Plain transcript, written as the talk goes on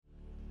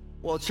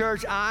Well,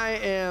 church, I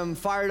am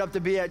fired up to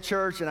be at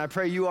church, and I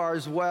pray you are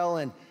as well.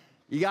 And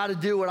you got to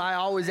do what I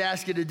always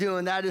ask you to do,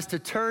 and that is to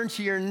turn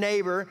to your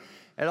neighbor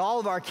at all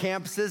of our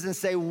campuses and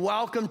say,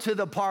 welcome to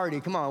the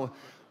party. Come on,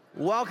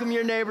 welcome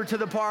your neighbor to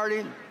the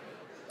party.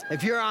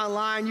 If you're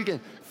online, you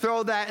can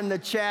throw that in the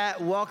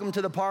chat, welcome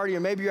to the party, or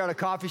maybe you're at a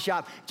coffee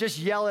shop, just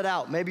yell it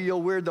out. Maybe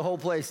you'll weird the whole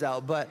place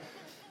out, but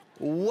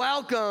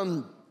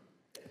welcome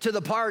to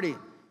the party.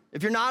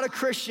 If you're not a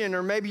Christian,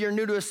 or maybe you're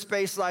new to a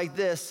space like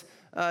this,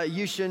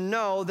 you should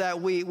know that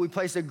we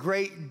place a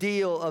great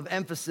deal of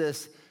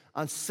emphasis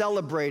on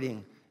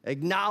celebrating,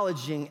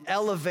 acknowledging,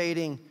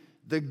 elevating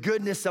the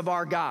goodness of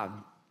our God.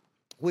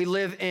 We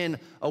live in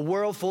a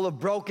world full of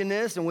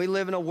brokenness, and we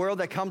live in a world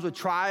that comes with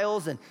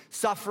trials and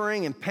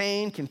suffering and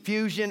pain,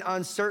 confusion,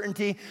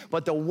 uncertainty.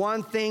 But the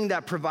one thing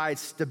that provides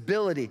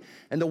stability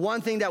and the one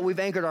thing that we've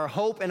anchored our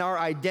hope and our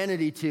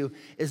identity to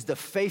is the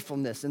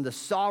faithfulness and the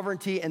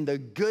sovereignty and the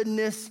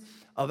goodness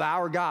of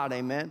our God,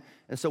 amen?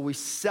 And so we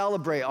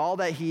celebrate all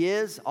that he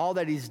is, all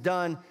that he's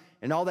done,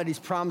 and all that he's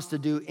promised to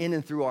do in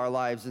and through our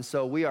lives. And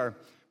so we're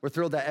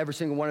thrilled that every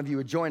single one of you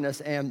would join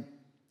us. And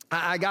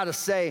I gotta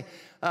say,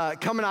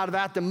 coming out of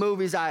At the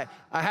Movies, I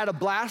had a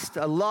blast.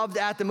 I loved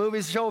At the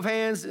Movies. Show of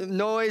hands,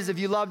 noise if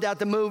you loved At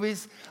the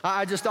Movies.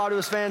 I just thought it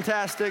was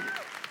fantastic.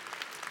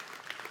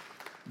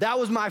 That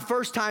was my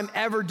first time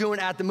ever doing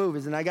At the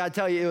Movies, and I gotta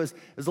tell you, it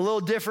was a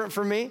little different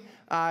for me.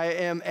 I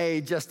am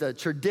just a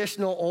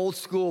traditional old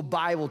school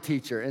Bible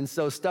teacher, and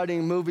so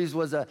studying movies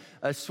was a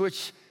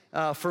switch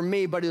for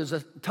me, but it was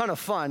a ton of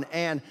fun.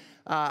 And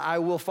I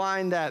will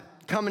find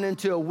that coming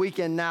into a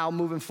weekend now,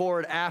 moving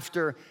forward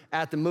after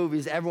At the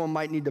Movies, everyone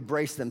might need to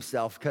brace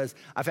themselves, because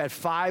I've had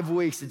 5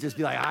 weeks to just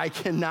be like, I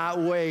cannot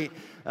wait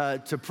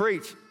to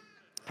preach.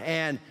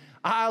 And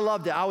I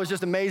loved it. I was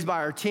just amazed by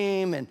our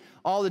team and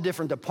all the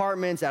different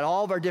departments at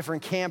all of our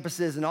different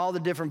campuses and all the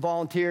different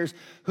volunteers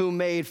who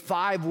made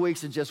 5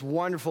 weeks of just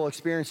wonderful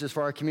experiences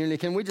for our community.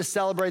 Can we just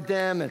celebrate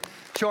them and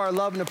show our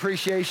love and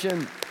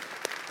appreciation?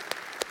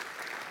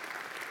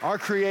 Our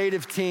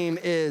creative team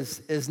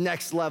is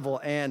next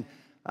level. And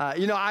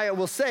I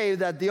will say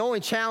that the only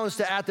challenge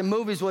to At the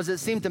Movies was it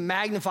seemed to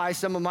magnify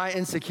some of my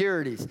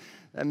insecurities.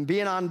 And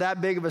being on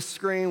that big of a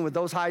screen with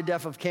those high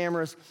def of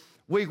cameras,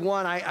 week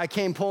one, I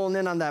came pulling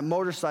in on that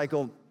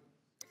motorcycle,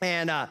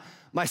 and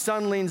my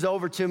son leans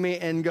over to me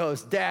and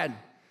goes, "Dad,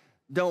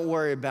 don't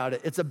worry about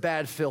it. It's a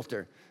bad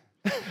filter."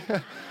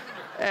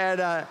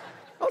 And I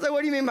was like,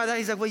 "What do you mean by that?"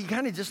 He's like, "Well, you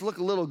kind of just look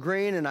a little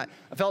green." And I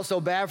felt so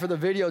bad for the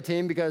video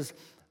team, because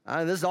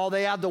this is all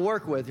they have to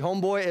work with.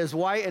 Homeboy is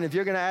white, and if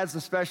you're gonna add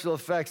some special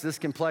effects, this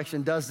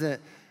complexion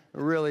doesn't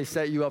really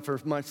set you up for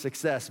much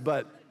success.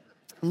 But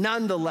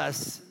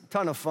nonetheless,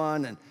 ton of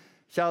fun, and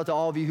shout out to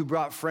all of you who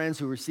brought friends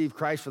who received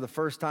Christ for the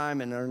first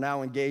time and are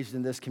now engaged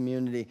in this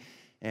community.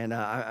 And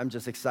I'm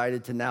just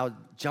excited to now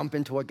jump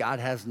into what God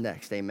has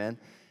next, amen?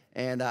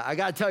 And I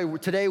gotta tell you,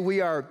 today we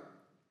are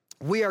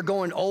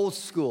going old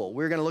school.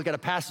 We're gonna look at a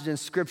passage in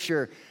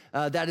Scripture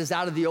that is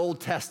out of the Old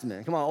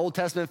Testament. Come on, Old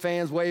Testament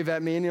fans, wave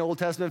at me. Any Old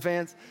Testament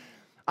fans?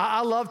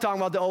 I love talking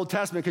about the Old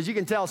Testament, because you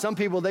can tell some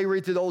people, they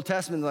read through the Old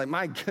Testament and they're like,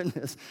 my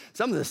goodness,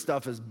 some of this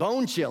stuff is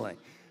bone-chilling.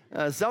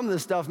 Some of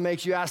this stuff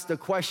makes you ask the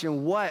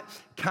question, what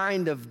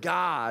kind of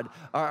God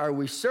are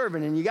we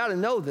serving? And you got to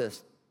know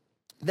this,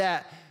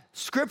 that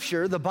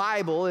Scripture, the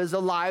Bible, is a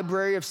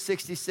library of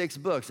 66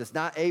 books. It's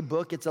not a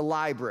book, it's a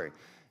library.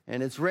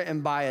 And it's written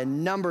by a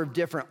number of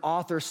different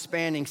authors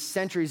spanning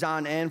centuries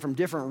on end from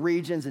different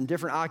regions and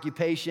different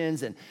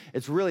occupations. And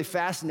it's really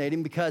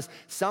fascinating, because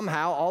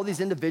somehow all these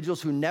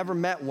individuals who never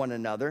met one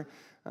another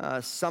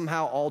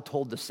somehow all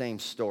told the same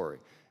story.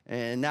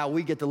 And now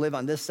we get to live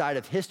on this side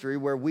of history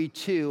where we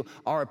too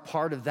are a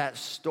part of that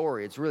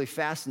story. It's really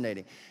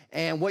fascinating.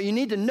 And what you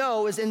need to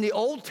know is, in the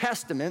Old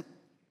Testament,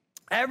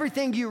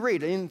 everything you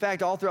read, in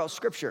fact, all throughout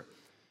Scripture,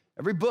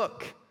 every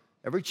book,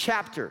 every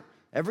chapter,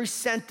 every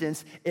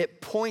sentence,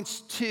 it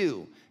points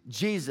to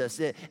Jesus.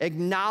 It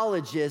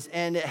acknowledges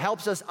and it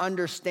helps us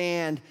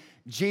understand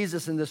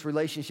Jesus in this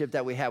relationship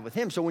that we have with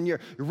him. So when you're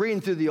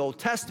reading through the Old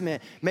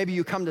Testament, maybe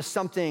you come to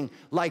something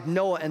like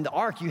Noah and the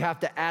ark, you have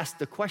to ask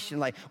the question,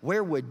 like,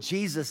 where would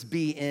Jesus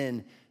be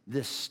in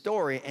this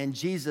story? And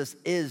Jesus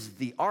is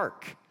the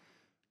ark.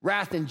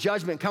 Wrath and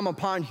judgment come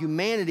upon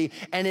humanity,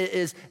 and it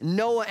is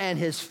Noah and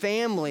his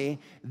family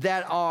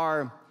that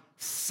are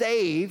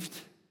saved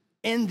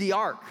in the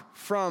ark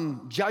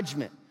from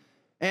judgment.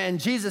 And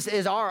Jesus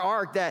is our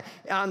ark, that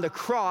on the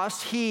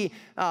cross, he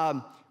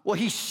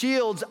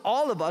shields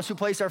all of us who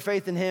place our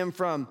faith in him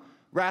from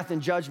wrath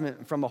and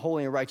judgment from a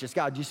holy and righteous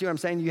God. Do you see what I'm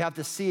saying? You have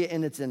to see it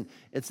in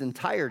its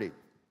entirety.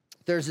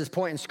 There's this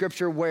point in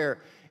Scripture where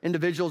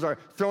individuals are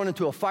thrown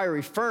into a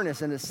fiery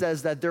furnace, and it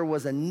says that there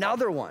was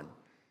another one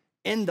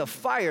in the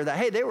fire that,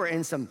 hey, they were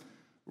in some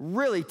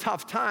really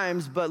tough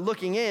times, but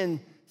looking in,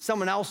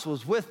 someone else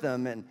was with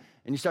them. And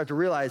you start to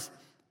realize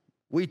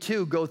we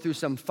too go through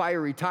some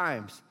fiery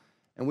times,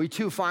 and we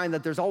too find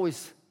that there's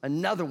always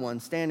another one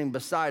standing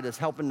beside us,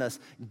 helping us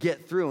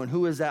get through. And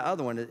who is that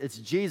other one? It's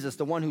Jesus,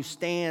 the one who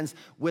stands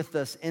with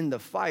us in the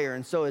fire.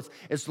 And so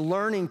it's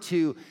learning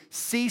to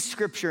see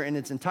Scripture in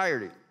its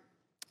entirety.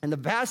 And the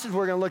passage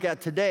we're going to look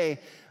at today,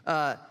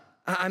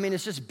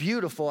 it's just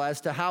beautiful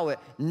as to how it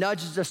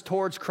nudges us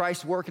towards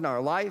Christ's work in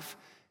our life,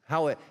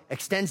 how it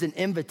extends an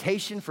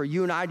invitation for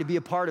you and I to be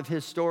a part of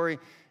his story,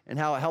 and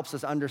how it helps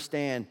us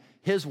understand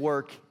his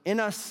work in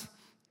us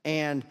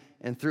and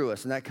through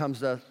us. And that comes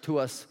to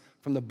us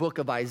from the book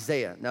of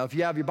Isaiah. Now, if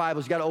you have your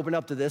Bibles, you got to open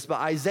up to this.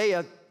 But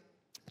Isaiah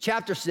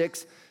chapter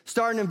 6,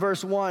 starting in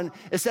verse 1,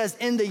 it says,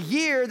 "In the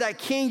year that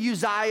King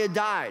Uzziah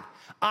died,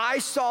 I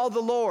saw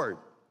the Lord,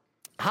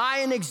 high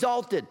and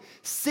exalted,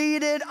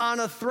 seated on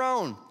a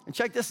throne." And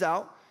check this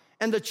out.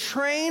 "And the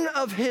train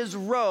of his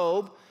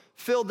robe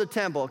filled the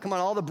temple." Come on,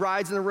 all the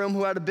brides in the room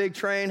who had a big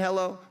train,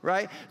 hello,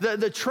 right?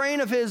 The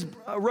train of his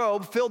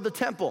robe filled the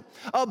temple.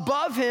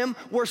 "Above him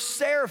were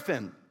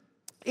seraphim,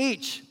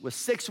 each with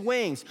 6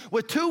 wings.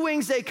 With 2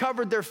 wings they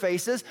covered their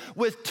faces,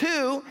 with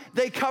 2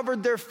 they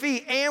covered their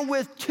feet, and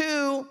with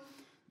 2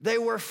 they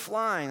were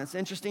flying." That's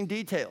interesting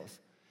details.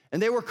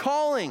 "And they were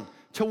calling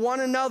to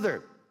one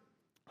another,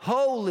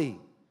 'Holy,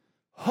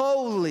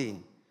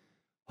 holy,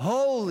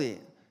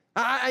 holy.'"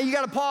 You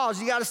got to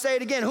pause. You got to say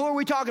it again. Who are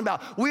we talking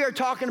about? We are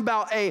talking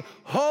about a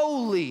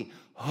holy,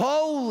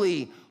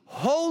 holy,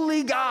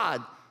 holy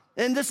God.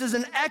 And this is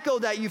an echo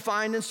that you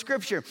find in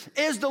Scripture.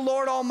 "Is the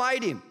Lord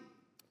Almighty,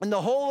 and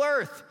the whole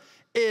earth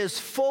is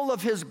full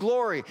of his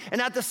glory.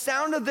 And at the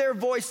sound of their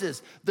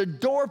voices, the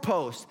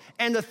doorposts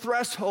and the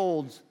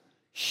thresholds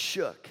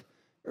shook."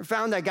 Ever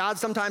found that God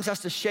sometimes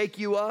has to shake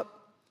you up?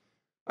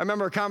 I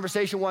remember a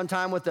conversation one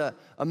time with a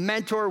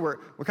mentor.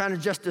 We're kind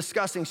of just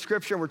discussing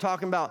Scripture. We're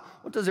talking about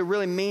what does it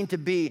really mean to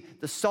be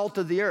the salt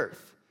of the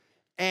earth.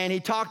 And he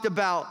talked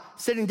about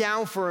sitting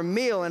down for a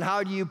meal and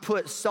how do you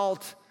put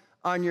salt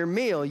on your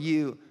meal.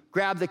 You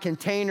grab the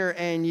container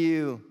and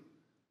you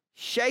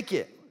shake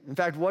it. In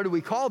fact, what do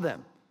we call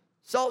them?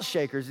 Salt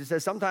shakers. He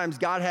says sometimes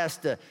God has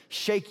to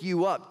shake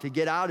you up to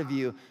get out of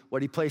you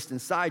what he placed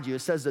inside you. It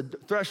says the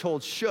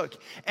threshold shook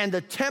and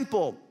the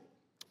temple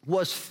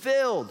was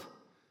filled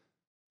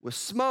with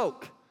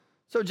smoke.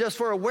 So just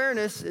for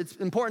awareness, it's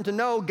important to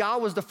know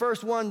God was the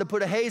first one to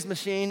put a haze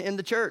machine in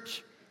the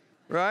church,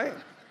 right?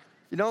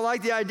 You don't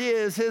like the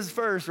idea, it's his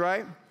first,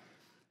 right?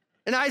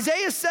 And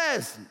Isaiah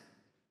says,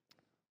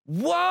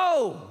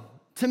 "Woe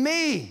to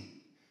me.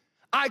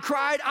 I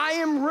cried, I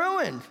am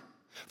ruined,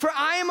 for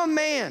I am a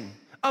man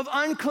of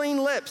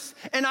unclean lips,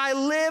 and I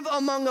live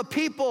among a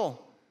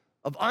people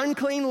of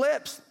unclean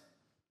lips,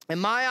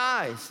 and my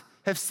eyes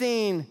have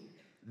seen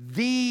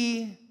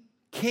the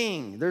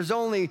King." There's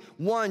only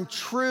one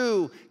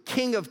true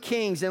King of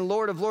Kings and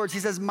Lord of Lords. He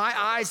says, "My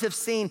eyes have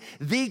seen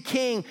the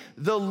King,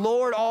 the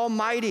Lord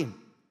Almighty."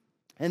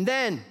 And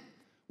then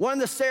one of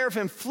the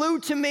seraphim flew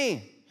to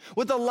me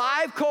with a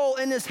live coal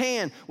in his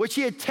hand, which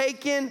he had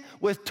taken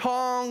with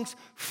tongs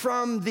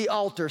from the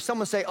altar.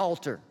 Someone say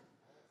altar.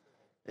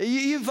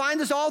 You find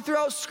this all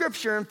throughout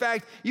Scripture. In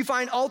fact, you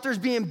find altars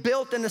being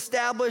built and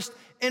established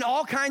in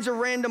all kinds of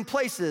random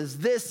places.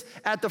 This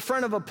at the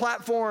front of a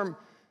platform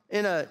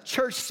in a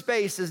church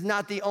space is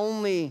not the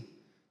only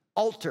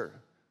altar.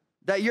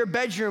 That your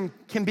bedroom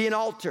can be an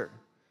altar.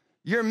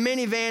 Your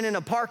minivan in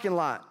a parking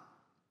lot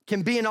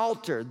can be an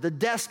altar. The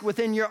desk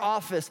within your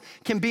office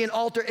can be an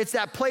altar. It's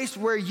that place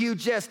where you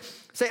just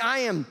say, I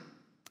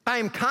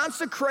am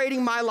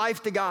consecrating my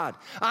life to God.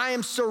 I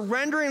am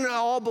surrendering it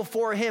all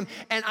before him,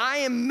 and I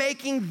am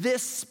making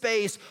this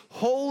space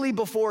holy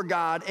before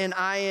God, and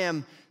I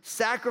am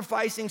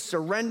sacrificing,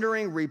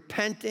 surrendering,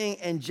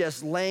 repenting, and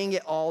just laying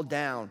it all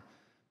down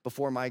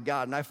before my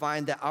God. And I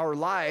find that our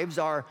lives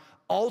are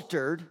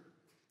altered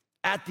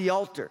at the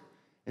altar.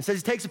 It says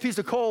he takes a piece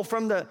of coal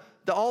from the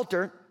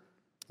altar,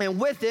 and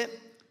with it,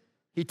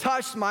 he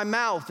touched my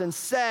mouth and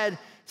said,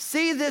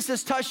 "See, this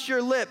has touched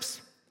your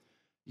lips.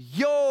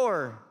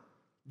 Your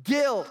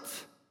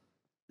guilt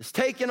is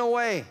taken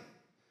away."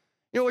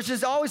 Which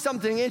is always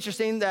something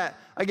interesting that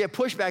I get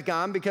pushback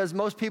on because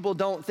most people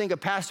don't think a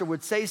pastor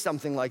would say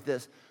something like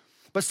this.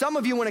 But some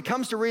of you, when it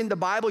comes to reading the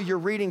Bible, you're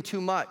reading too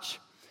much.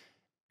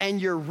 And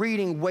you're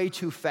reading way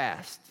too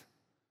fast.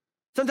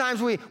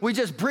 Sometimes we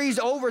just breeze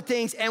over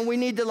things and we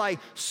need to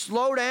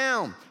slow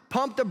down,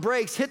 pump the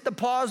brakes, hit the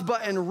pause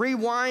button,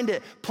 rewind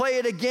it, play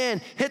it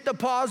again, hit the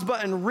pause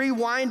button,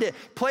 rewind it,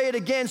 play it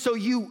again so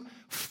you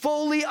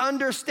fully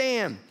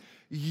understand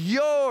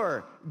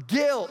your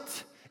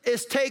guilt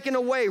is taken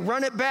away.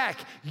 Run it back.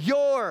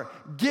 Your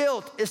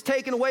guilt is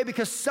taken away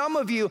because some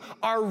of you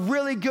are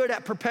really good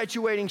at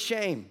perpetuating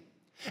shame.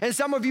 And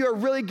some of you are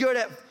really good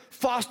at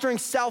fostering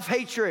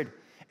self-hatred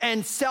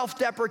and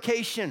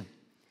self-deprecation.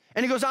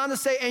 And he goes on to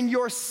say, and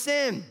your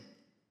sin,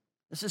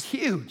 this is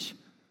huge,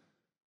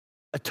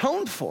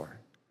 atoned for.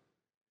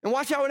 And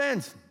watch how it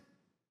ends.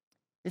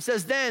 It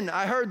says, "Then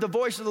I heard the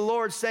voice of the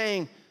Lord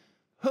saying,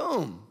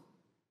 whom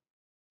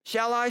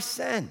shall I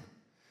send?"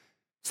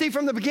 See,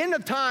 from the beginning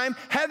of time,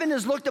 heaven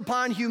has looked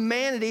upon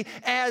humanity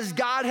as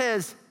God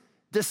has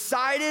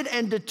decided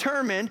and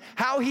determined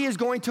how he is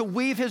going to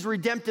weave his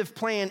redemptive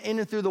plan in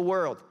and through the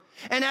world.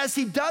 And as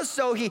he does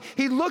so, he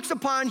looks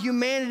upon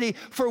humanity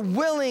for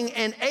willing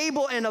and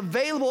able and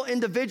available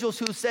individuals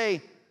who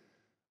say,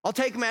 I'll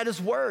take him at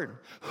his word.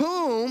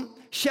 Whom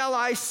shall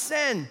I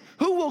send?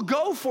 Who will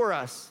go for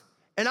us?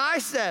 And I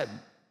said,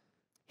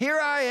 here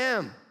I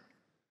am.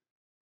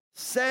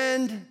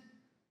 Send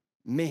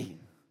me.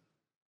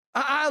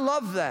 I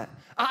love that.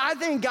 I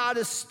think God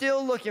is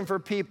still looking for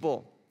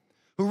people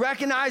who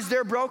recognize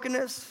their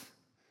brokenness,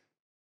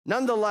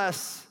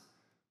 nonetheless,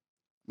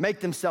 make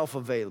themselves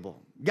available.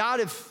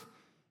 God,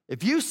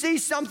 if you see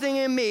something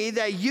in me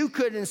that you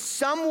could in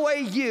some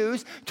way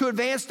use to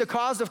advance the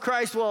cause of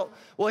Christ, well,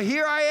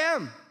 here I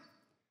am.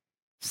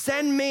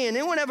 Send me. And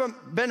anyone ever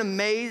been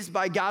amazed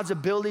by God's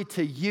ability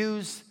to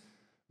use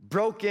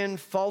broken,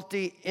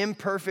 faulty,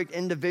 imperfect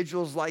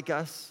individuals like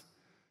us?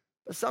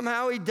 But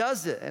somehow he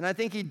does it. And I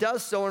think he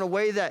does so in a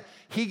way that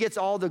he gets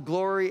all the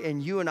glory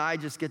and you and I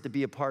just get to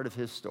be a part of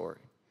his story.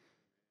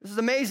 This is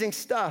amazing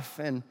stuff.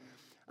 And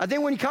I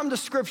think when you come to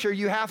Scripture,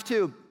 you have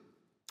to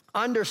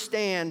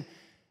understand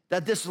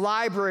that this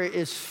library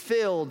is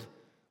filled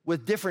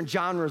with different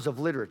genres of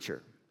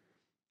literature.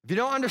 If you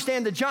don't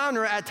understand the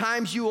genre, at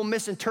times you will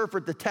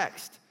misinterpret the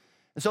text.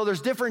 And so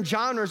there's different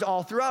genres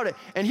all throughout it.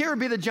 And here would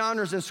be the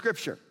genres in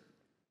Scripture.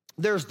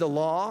 There's the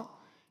law,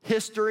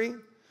 history,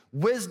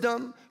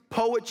 wisdom,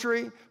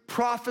 poetry,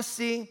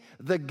 prophecy,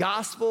 the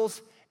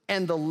Gospels,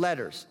 and the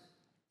letters.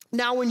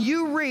 Now, when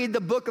you read the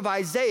book of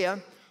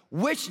Isaiah,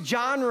 which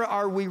genre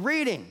are we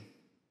reading?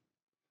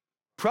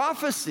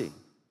 Prophecy.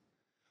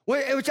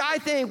 Which I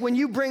think when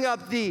you bring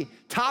up the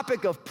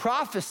topic of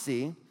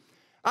prophecy,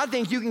 I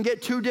think you can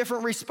get two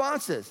different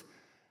responses.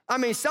 I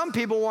mean, some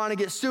people want to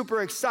get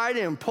super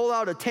excited and pull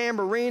out a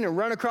tambourine and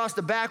run across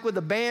the back with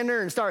a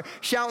banner and start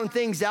shouting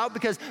things out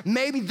because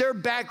maybe their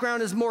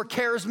background is more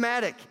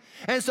charismatic.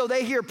 And so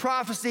they hear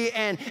prophecy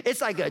and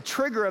it's like a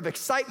trigger of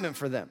excitement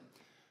for them.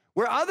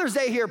 Where others,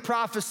 they hear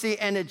prophecy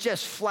and it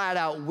just flat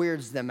out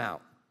weirds them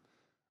out,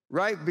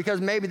 right?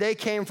 Because maybe they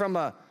came from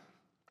a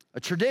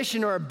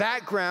tradition or a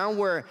background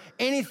where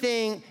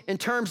anything in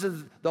terms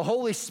of the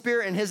Holy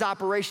Spirit and his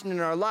operation in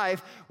our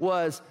life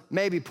was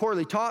maybe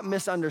poorly taught,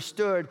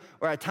 misunderstood,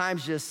 or at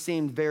times just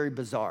seemed very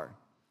bizarre.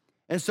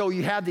 And so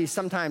you have these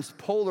sometimes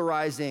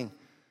polarizing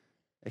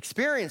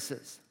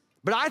experiences.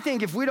 But I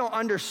think if we don't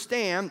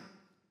understand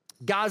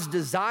God's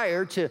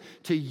desire to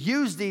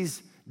use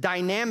these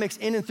dynamics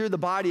in and through the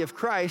body of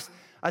Christ,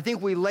 I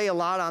think we lay a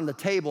lot on the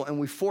table and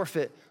we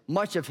forfeit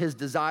much of his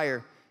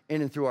desire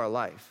in and through our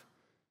life.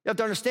 You have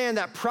to understand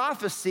that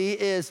prophecy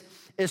is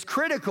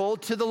critical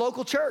to the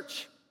local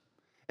church.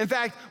 In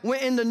fact, when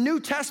in the New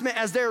Testament,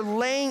 as they're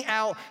laying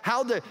out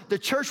how the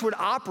church would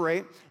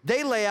operate,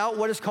 they lay out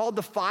what is called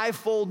the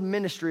fivefold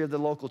ministry of the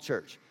local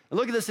church. And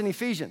look at this in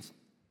Ephesians.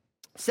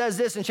 It says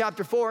this in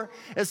chapter 4.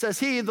 It says,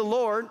 he, the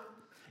Lord,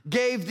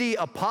 gave the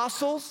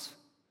apostles,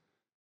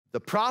 the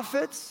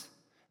prophets,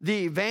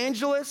 the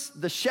evangelists,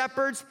 the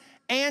shepherds,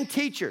 and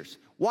teachers.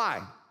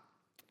 Why?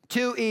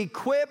 To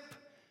equip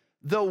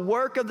the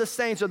work of the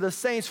saints, or the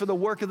saints for the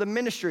work of the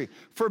ministry,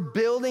 for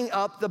building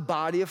up the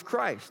body of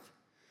Christ.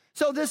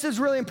 So this is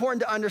really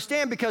important to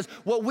understand because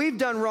what we've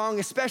done wrong,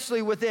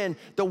 especially within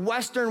the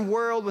Western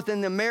world,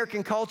 within the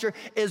American culture,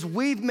 is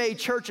we've made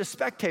church a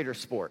spectator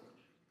sport.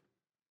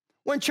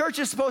 When church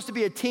is supposed to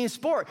be a team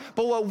sport.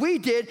 But what we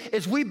did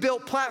is we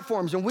built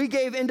platforms and we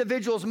gave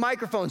individuals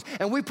microphones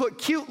and we put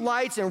cute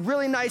lights and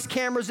really nice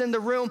cameras in the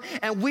room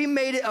and we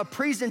made it a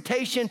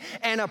presentation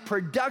and a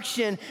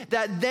production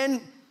that then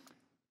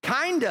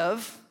kind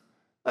of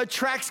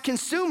attracts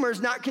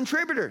consumers, not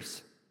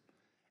contributors.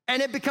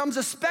 And it becomes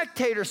a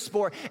spectator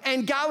sport.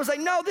 And God was like,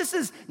 no, this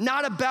is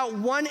not about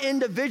one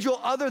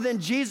individual other than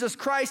Jesus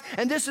Christ.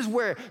 And this is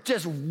where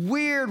just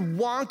weird,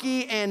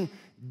 wonky, and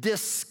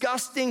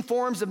disgusting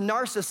forms of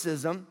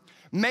narcissism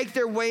make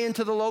their way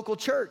into the local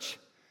church.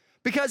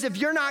 Because if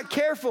you're not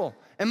careful,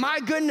 and my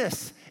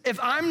goodness, if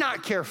I'm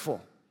not careful,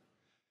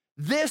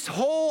 this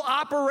whole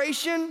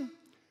operation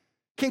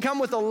can come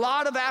with a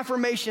lot of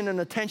affirmation and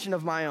attention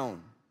of my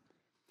own.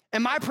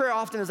 And my prayer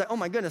often is like, oh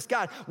my goodness,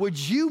 God, would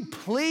you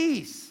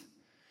please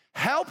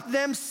help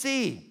them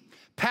see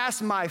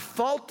past my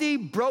faulty,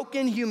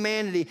 broken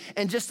humanity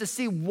and just to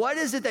see what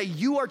is it that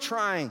you are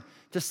trying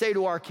to say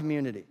to our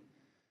community.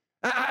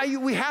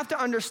 We have to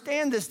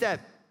understand this, that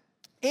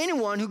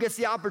anyone who gets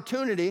the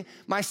opportunity,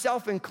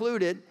 myself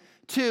included,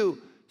 to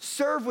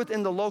serve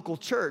within the local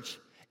church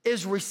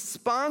is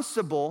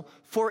responsible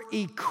for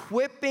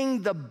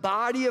equipping the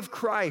body of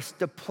Christ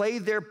to play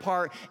their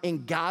part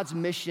in God's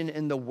mission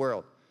in the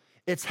world.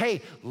 It's,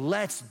 hey,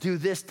 let's do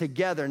this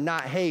together,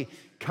 not, hey,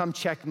 come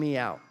check me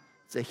out.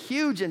 It's a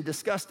huge and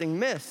disgusting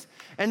miss.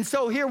 And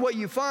so here what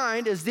you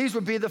find is these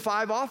would be the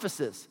five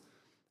offices: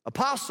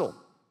 apostle,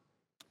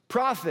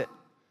 prophet,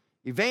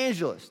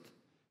 evangelist,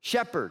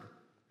 shepherd,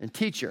 and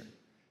teacher.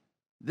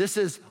 This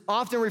is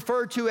often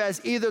referred to as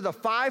either the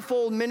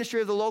fivefold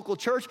ministry of the local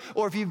church,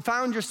 or if you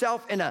found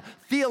yourself in a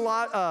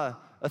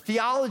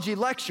theology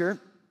lecture,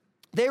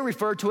 They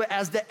refer to it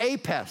as the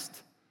APEST,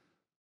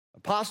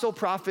 apostle,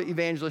 prophet,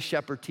 evangelist,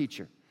 shepherd,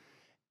 teacher.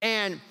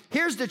 And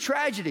here's the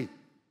tragedy.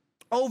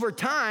 Over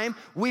time,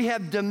 we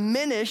have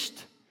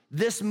diminished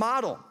this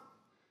model,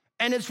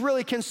 and it's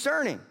really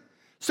concerning.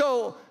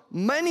 So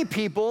many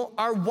people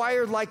are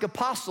wired like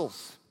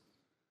apostles,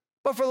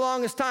 but for the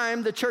longest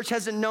time, the church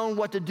hasn't known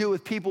what to do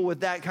with people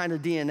with that kind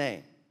of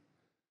DNA.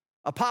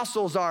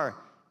 Apostles are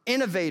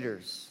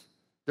innovators,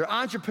 they're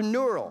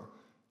entrepreneurial,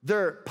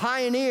 they're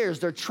pioneers,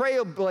 they're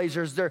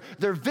trailblazers,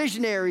 they're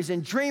visionaries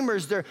and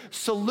dreamers, they're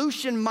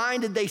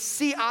solution-minded, they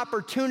see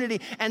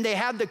opportunity, and they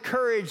have the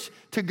courage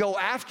to go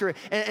after it.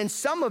 And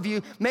some of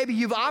you, maybe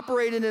you've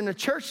operated in a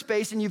church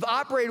space and you've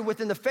operated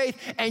within the faith,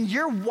 and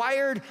you're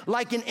wired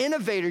like an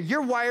innovator,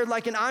 you're wired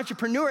like an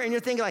entrepreneur, and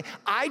you're thinking like,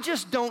 I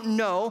just don't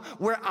know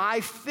where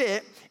I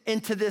fit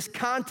into this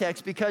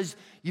context because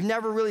you've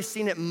never really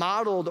seen it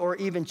modeled or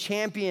even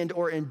championed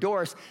or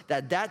endorsed,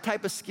 that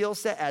type of skill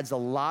set adds a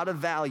lot of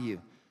value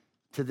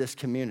to this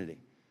community.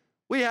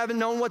 We haven't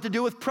known what to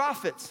do with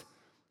prophets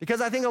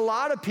because I think a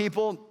lot of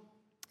people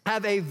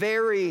have a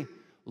very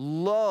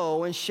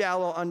low and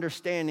shallow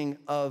understanding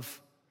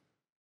of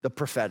the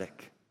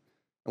prophetic.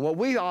 And what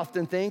we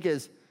often think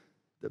is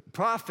the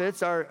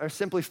prophets are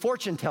simply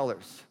fortune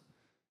tellers,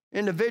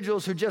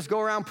 individuals who just go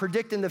around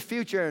predicting the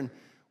future, and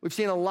we've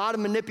seen a lot of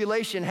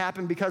manipulation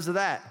happen because of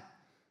that.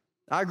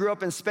 I grew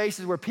up in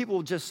spaces where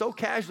people just so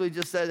casually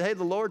just said, hey,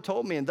 the Lord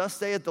told me, and thus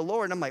saith the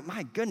Lord. And I'm like,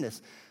 my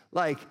goodness,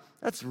 like,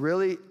 that's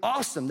really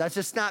awesome. That's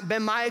just not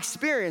been my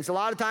experience. A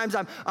lot of times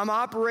I'm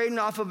operating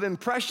off of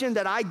impression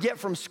that I get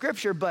from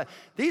Scripture, but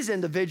these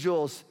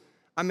individuals,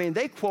 I mean,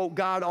 they quote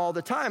God all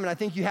the time, and I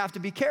think you have to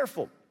be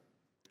careful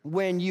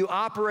when you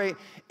operate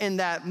in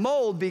that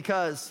mold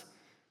because,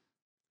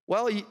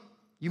 well,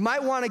 you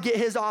might want to get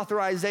his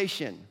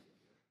authorization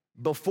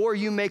before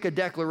you make a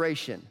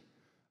declaration.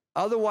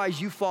 Otherwise,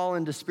 you fall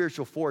into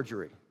spiritual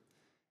forgery,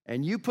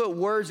 and you put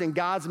words in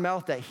God's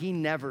mouth that he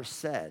never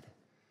said.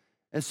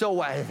 And so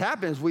what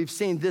happens, we've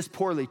seen this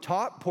poorly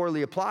taught,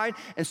 poorly applied,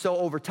 and so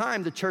over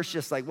time, the church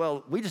just like,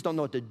 well, we just don't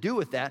know what to do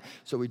with that,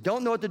 so we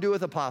don't know what to do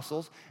with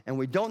apostles, and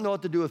we don't know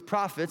what to do with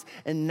prophets,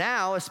 and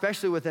now,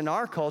 especially within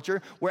our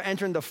culture, we're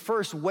entering the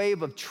first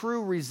wave of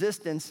true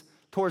resistance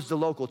towards the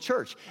local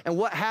church. And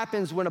what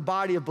happens when a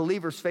body of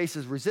believers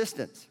faces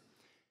resistance?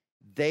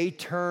 They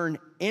turn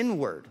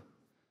inward.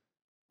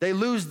 They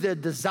lose the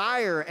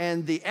desire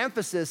and the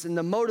emphasis and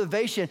the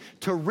motivation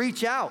to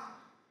reach out.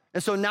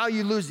 And so now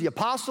you lose the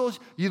apostles,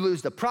 you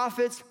lose the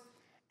prophets,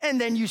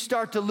 and then you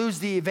start to lose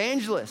the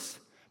evangelists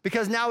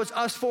because now it's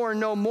us four and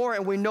no more,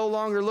 and we no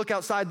longer look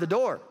outside the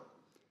door.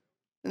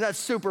 And that's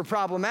super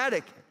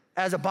problematic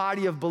as a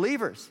body of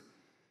believers.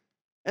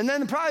 And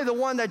then probably the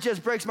one that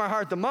just breaks my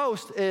heart the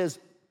most is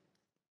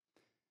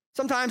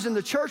sometimes in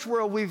the church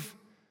world,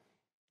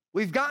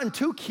 we've gotten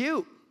too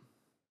cute,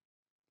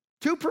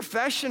 too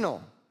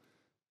professional,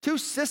 too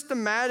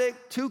systematic,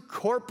 too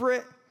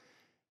corporate,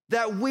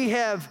 that we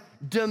have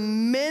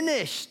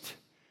diminished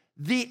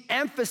the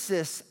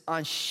emphasis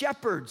on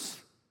shepherds.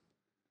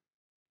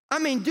 I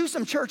mean, do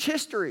some church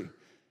history.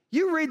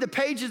 You read the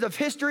pages of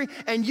history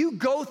and you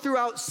go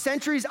throughout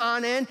centuries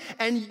on end,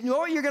 and you know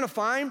what you're gonna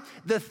find?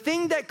 The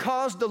thing that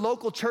caused the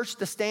local church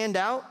to stand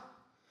out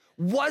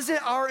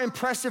wasn't our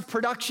impressive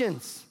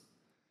productions.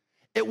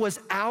 It was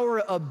our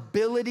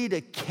ability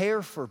to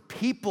care for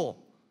people.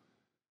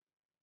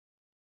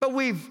 But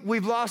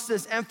we've lost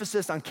this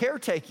emphasis on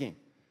caretaking.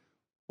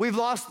 We've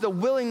lost the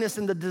willingness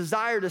and the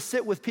desire to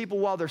sit with people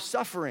while they're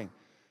suffering,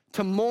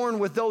 to mourn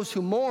with those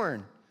who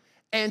mourn,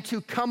 and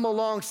to come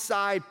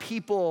alongside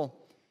people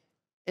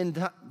in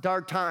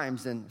dark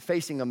times and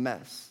facing a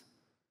mess.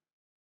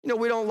 You know,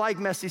 we don't like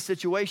messy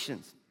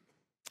situations.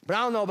 But I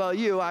don't know about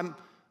you, I'm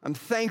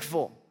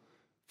thankful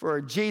for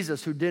a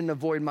Jesus who didn't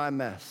avoid my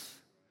mess.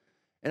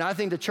 And I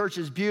think the church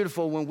is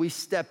beautiful when we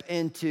step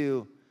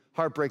into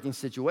heartbreaking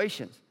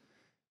situations.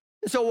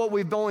 And so what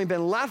we've only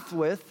been left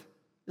with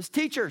is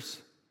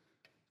teachers.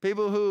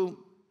 People who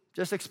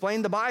just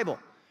explain the Bible.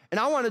 And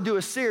I want to do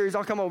a series,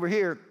 I'll come over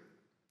here,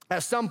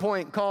 at some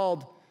point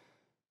called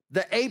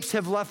The Apes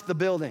Have Left the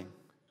Building.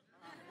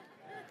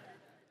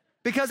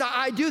 Because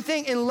I do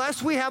think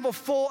unless we have a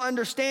full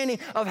understanding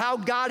of how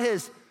God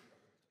has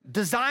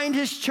designed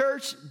his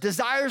church,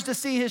 desires to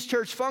see his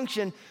church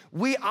function,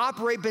 we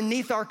operate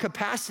beneath our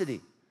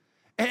capacity.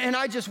 And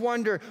I just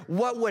wonder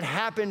what would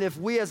happen if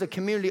we as a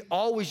community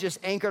always just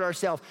anchored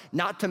ourselves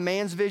not to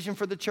man's vision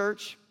for the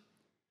church,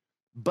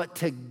 but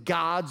to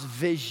God's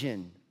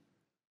vision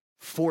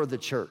for the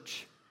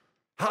church.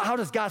 How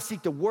does God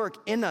seek to work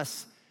in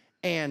us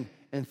and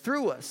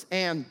through us?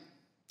 And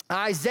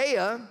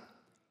Isaiah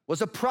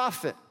was a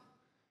prophet.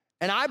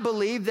 And I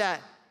believe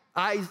that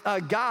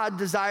God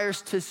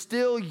desires to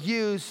still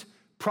use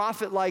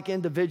prophet-like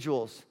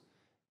individuals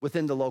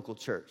within the local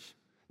church.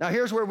 Now,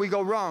 here's where we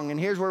go wrong, and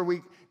here's where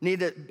we need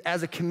to,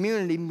 as a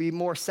community, be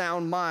more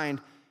sound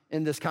mind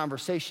in this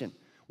conversation.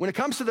 When it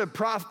comes to the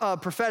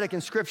prophetic in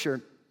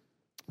Scripture,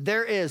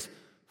 there is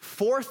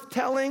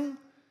forthtelling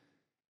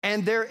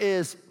and there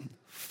is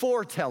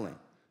foretelling.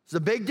 There's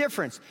a big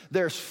difference.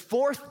 There's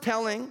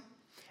forthtelling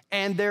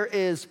and there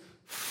is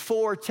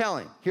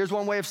foretelling. Here's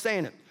one way of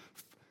saying it.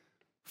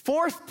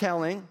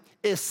 Forthtelling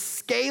is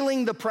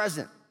scaling the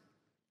present.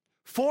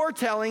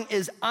 Foretelling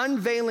is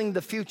unveiling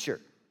the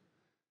future.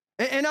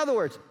 In other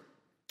words,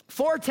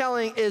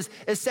 foretelling is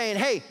saying,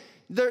 hey,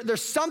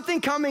 there's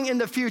something coming in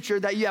the future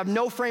that you have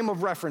no frame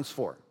of reference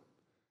for.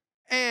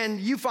 And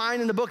you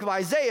find in the book of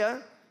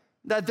Isaiah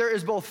that there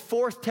is both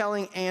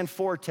forthtelling and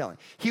foretelling.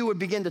 He would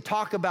begin to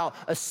talk about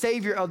a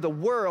savior of the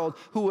world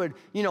who would,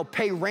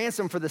 pay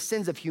ransom for the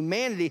sins of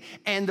humanity,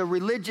 and the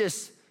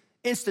religious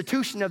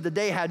institution of the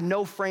day had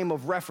no frame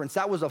of reference.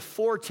 That was a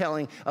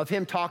foretelling of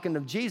him talking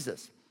of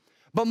Jesus.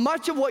 But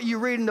much of what you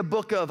read in the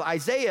book of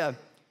Isaiah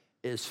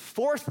is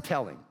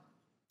forthtelling.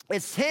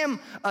 It's him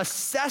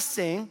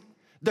assessing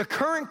the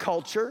current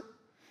culture,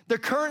 the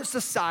current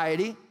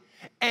society,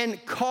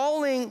 and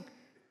calling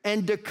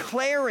and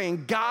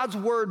declaring God's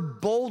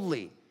word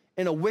boldly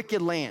in a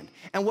wicked land.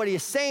 And what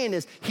he's saying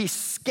is he's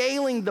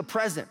scaling the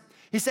present.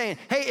 He's saying,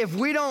 hey, if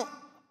we don't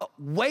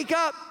wake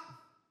up,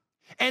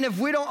 and if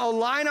we don't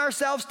align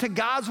ourselves to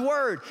God's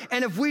word,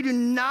 and if we do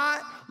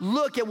not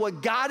look at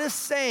what God is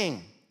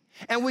saying,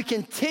 and we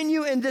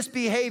continue in this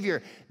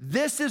behavior,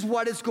 this is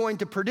what it's going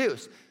to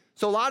produce.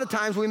 So a lot of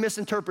times we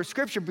misinterpret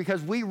scripture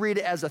because we read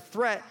it as a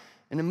threat,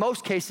 and in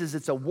most cases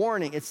it's a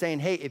warning. It's saying,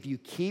 hey, if you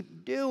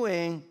keep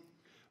doing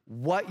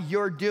what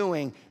you're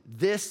doing,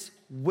 this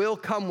will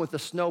come with a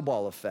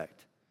snowball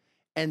effect.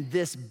 And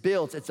this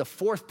builds, it's a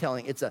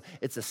forthtelling,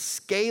 it's a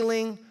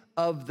scaling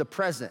of the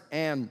present.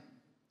 And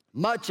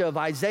much of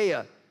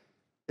Isaiah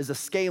is a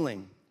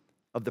scaling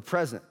of the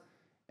present.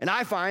 And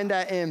I find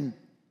that in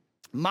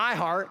my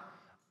heart,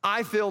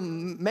 I feel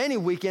many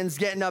weekends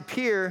getting up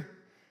here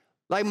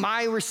like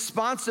my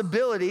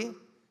responsibility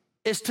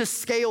is to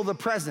scale the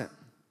present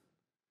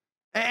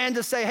and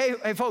to say,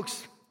 hey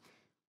folks,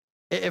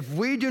 if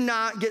we do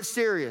not get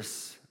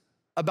serious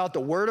about the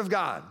word of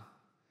God,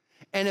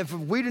 and if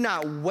we do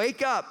not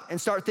wake up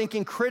and start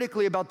thinking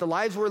critically about the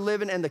lives we're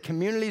living and the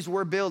communities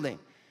we're building,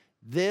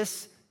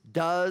 this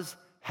does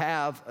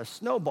have a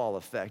snowball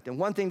effect. And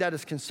one thing that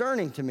is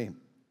concerning to me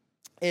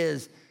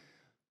is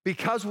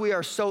because we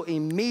are so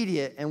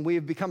immediate and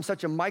we've become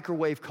such a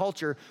microwave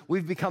culture,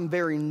 we've become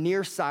very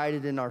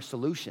nearsighted in our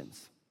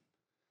solutions.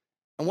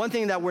 And one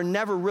thing that we're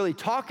never really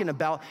talking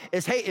about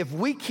is, hey, if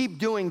we keep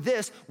doing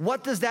this,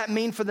 what does that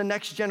mean for the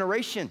next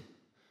generation?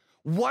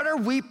 What are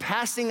we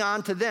passing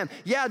on to them?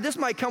 Yeah, this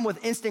might come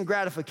with instant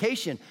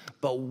gratification,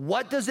 but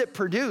what does it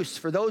produce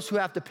for those who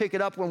have to pick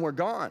it up when we're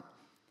gone?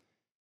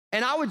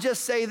 And I would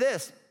just say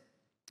this,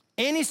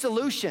 any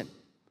solution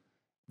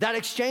that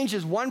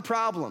exchanges one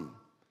problem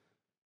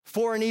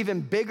for an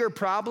even bigger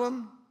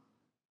problem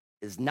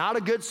is not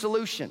a good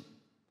solution.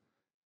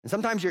 And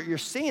sometimes you're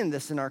seeing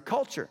this in our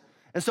culture.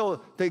 And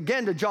so,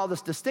 again, to draw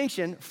this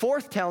distinction,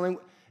 forthtelling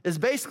is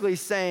basically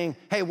saying,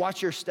 hey,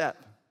 watch your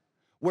step.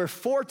 Where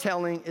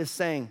foretelling is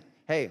saying,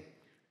 hey,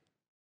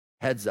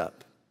 heads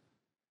up.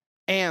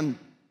 And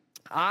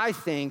I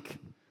think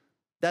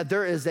that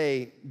there is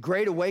a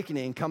great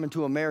awakening coming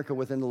to America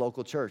within the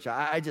local church.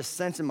 I just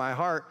sense in my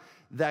heart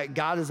that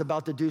God is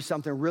about to do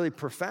something really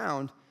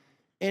profound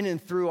in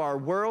and through our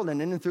world and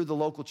in and through the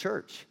local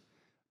church.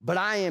 But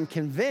I am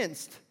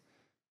convinced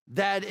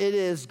that it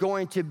is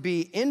going to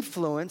be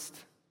influenced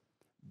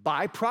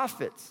by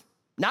prophets,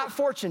 not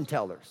fortune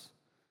tellers,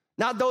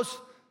 not those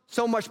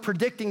so much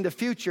predicting the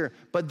future,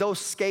 but those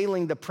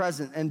scaling the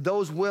present and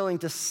those willing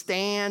to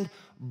stand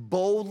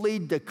boldly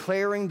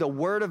declaring the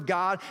word of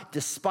God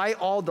despite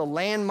all the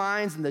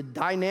landmines and the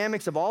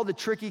dynamics of all the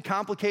tricky,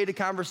 complicated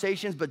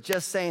conversations, but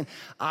just saying,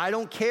 I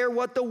don't care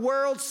what the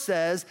world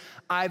says.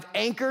 I've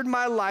anchored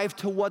my life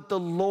to what the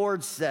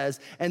Lord says.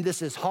 And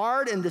this is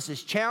hard and this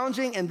is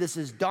challenging and this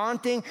is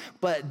daunting,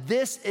 but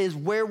this is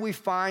where we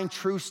find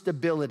true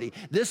stability.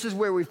 This is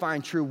where we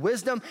find true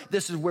wisdom.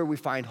 This is where we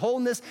find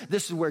wholeness.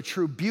 This is where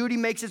true beauty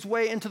makes its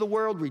way into the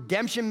world.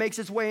 Redemption makes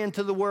its way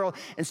into the world.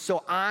 And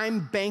so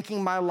I'm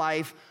banking my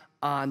life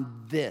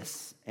on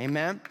this,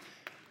 amen?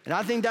 And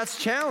I think that's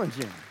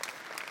challenging.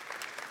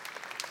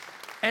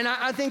 And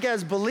I think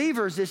as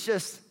believers, it's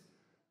just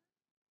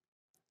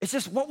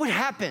what would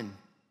happen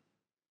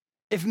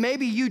if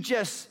maybe you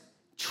just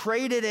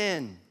traded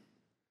in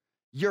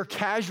your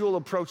casual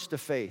approach to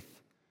faith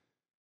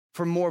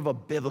for more of a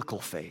biblical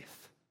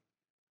faith,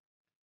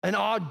 an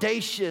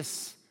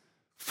audacious,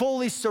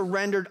 fully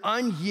surrendered,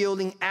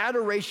 unyielding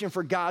adoration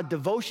for God,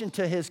 devotion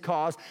to his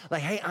cause,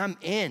 like, hey, I'm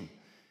in.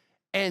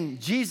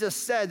 And Jesus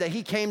said that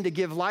he came to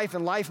give life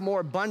and life more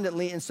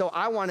abundantly. And so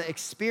I want to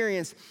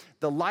experience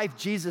the life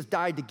Jesus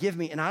died to give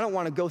me. And I don't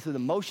want to go through the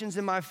motions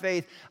in my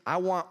faith. I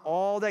want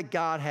all that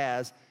God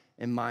has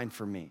in mind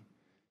for me.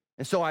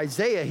 And so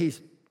Isaiah,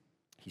 he's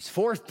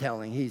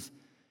forthtelling.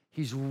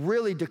 He's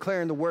really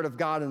declaring the word of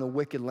God in the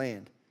wicked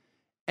land.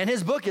 And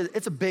his book,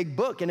 it's a big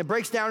book. And it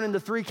breaks down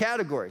into 3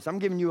 categories. I'm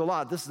giving you a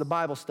lot. This is a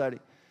Bible study.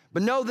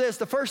 But know this,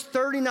 the first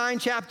 39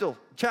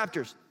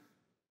 chapters,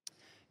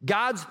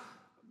 God's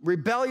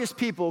rebellious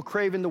people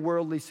craving the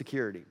worldly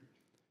security.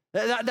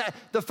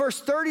 The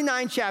first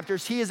 39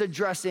 chapters, he is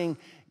addressing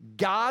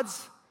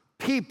God's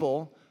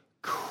people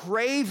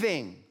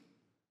craving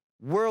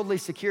worldly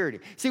security.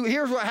 See,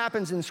 here's what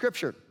happens in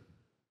Scripture.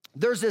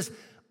 There's this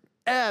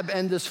ebb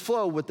and this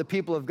flow with the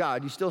people of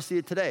God. You still see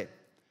it today.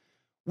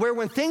 Where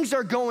when things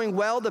are going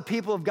well, the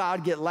people of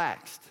God get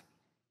laxed.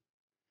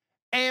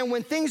 And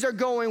when things are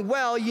going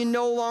well, you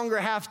no longer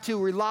have to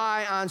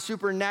rely on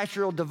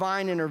supernatural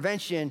divine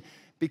intervention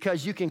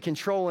because you can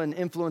control and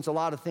influence a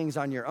lot of things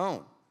on your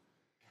own.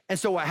 And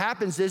so what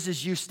happens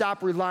is you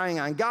stop relying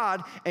on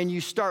God and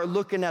you start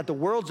looking at the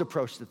world's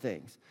approach to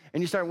things.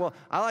 And you start, well,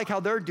 I like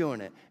how they're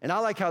doing it, and I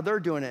like how they're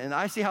doing it, and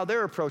I see how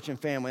they're approaching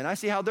family, and I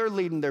see how they're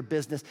leading their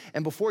business.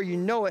 And before you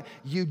know it,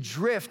 you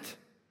drift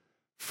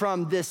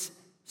from this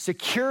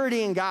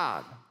security in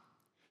God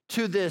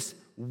to this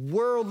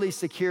worldly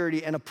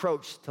security and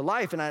approach to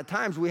life. And at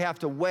times we have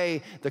to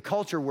weigh the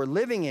culture we're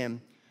living in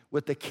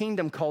with the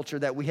kingdom culture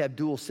that we have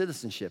dual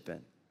citizenship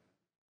in.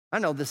 I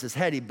know this is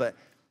heady, but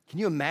can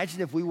you imagine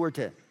if we were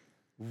to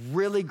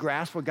really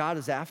grasp what God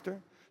is after?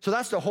 So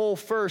that's the whole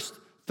first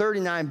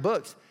 39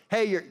 books.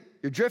 Hey,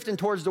 you're drifting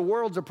towards the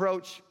world's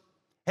approach.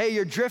 Hey,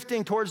 you're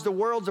drifting towards the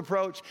world's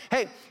approach.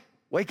 Hey,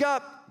 wake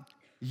up.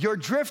 You're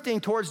drifting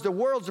towards the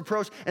world's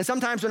approach. And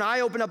sometimes when I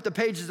open up the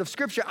pages of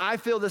Scripture, I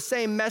feel the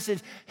same message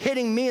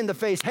hitting me in the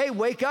face. Hey,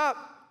 wake up.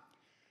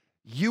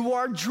 You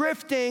are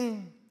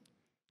drifting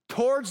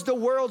towards the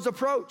world's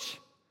approach.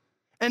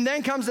 And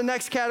then comes the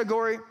next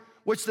category,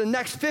 which the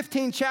next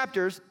 15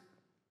 chapters,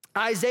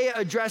 Isaiah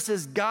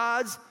addresses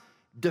God's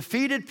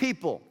defeated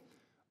people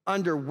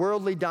under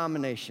worldly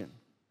domination.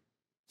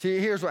 See,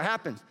 here's what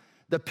happens.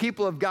 The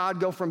people of God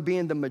go from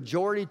being the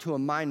majority to a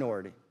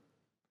minority.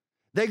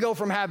 They go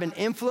from having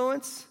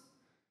influence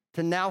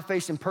to now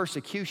facing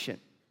persecution.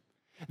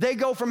 They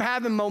go from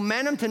having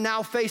momentum to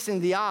now facing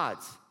the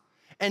odds.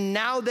 And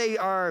now they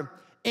are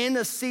in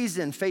a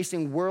season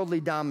facing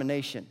worldly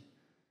domination.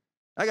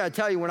 I gotta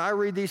tell you, when I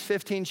read these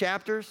 15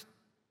 chapters,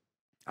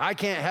 I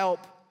can't help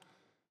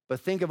but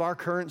think of our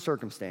current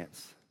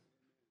circumstance.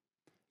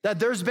 That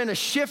there's been a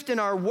shift in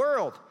our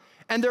world.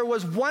 And there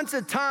was once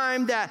a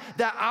time that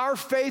our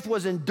faith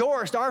was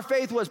endorsed, our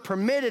faith was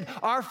permitted,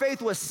 our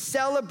faith was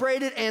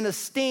celebrated and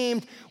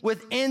esteemed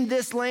within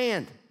this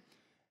land.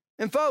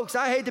 And folks,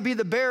 I hate to be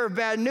the bearer of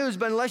bad news,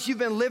 but unless you've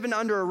been living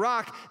under a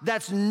rock,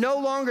 that's no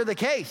longer the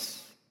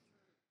case.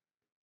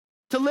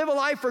 To live a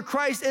life for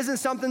Christ isn't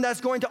something that's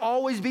going to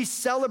always be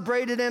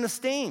celebrated and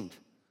esteemed.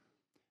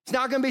 It's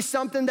not going to be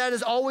something that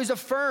is always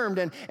affirmed.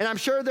 And I'm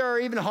sure there are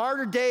even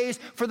harder days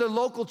for the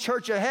local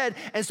church ahead.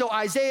 And so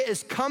Isaiah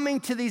is coming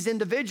to these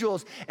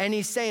individuals and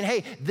he's saying,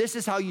 hey, this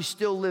is how you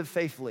still live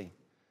faithfully,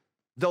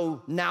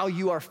 though now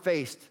you are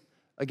faced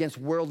against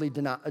worldly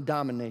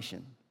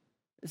domination.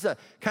 It's a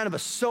kind of a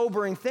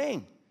sobering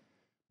thing.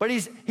 But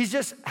he's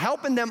just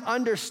helping them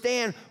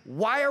understand,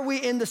 why are we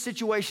in the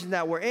situation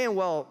that we're in?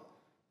 Well,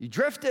 you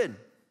drifted.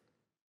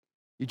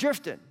 You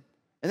drifted.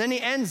 And then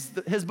he ends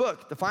his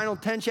book, the final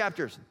 10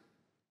 chapters,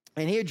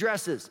 and he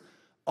addresses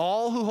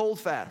all who hold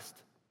fast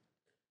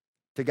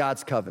to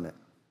God's covenant.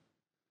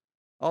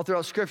 All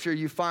throughout Scripture,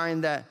 you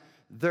find that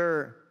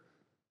there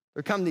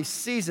come these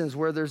seasons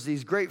where there's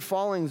these great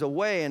fallings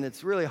away, and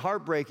it's really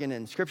heartbreaking,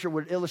 and Scripture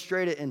would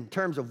illustrate it in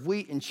terms of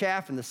wheat and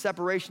chaff and the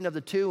separation of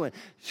the two, and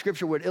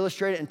Scripture would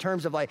illustrate it in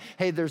terms of like,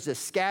 hey, there's this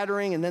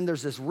scattering, and then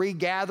there's this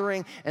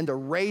regathering, and the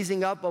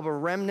raising up of a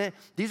remnant.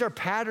 These are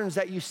patterns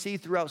that you see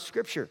throughout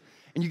Scripture.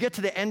 And you get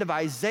to the end of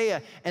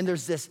Isaiah, and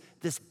there's this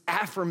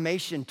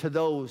affirmation to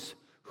those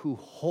who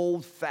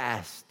hold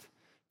fast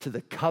to the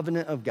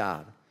covenant of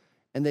God,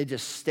 and they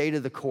just stay to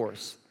the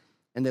course,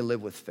 and they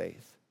live with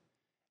faith.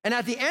 And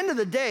at the end of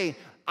the day,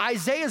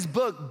 Isaiah's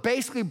book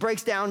basically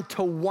breaks down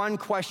to one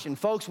question.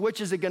 Folks, which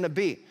is it going to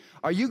be?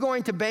 Are you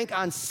going to bank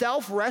on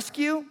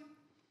self-rescue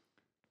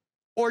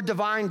or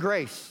divine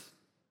grace?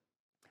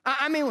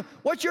 I mean,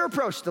 what's your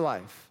approach to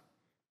life?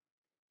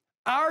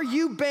 Are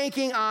you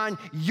banking on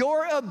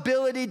your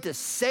ability to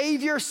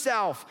save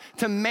yourself,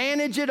 to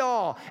manage it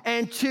all,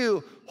 and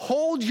to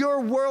hold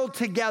your world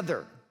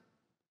together?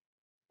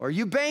 Or are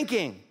you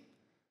banking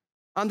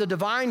on the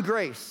divine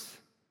grace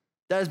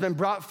that has been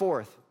brought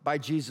forth by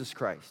Jesus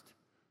Christ?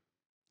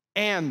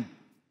 And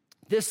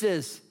this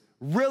is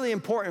really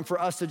important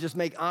for us to just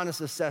make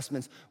honest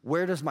assessments.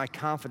 Where does my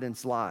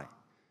confidence lie?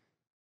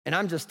 And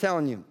I'm just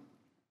telling you,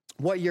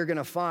 what you're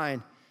gonna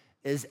find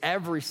is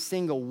every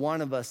single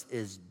one of us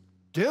is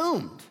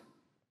doomed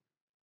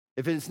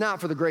if it's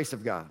not for the grace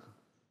of God.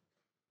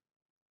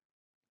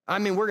 I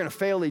mean, we're gonna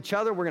fail each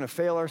other, we're gonna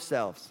fail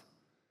ourselves.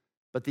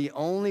 But the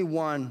only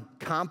one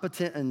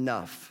competent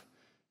enough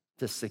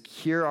to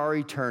secure our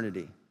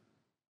eternity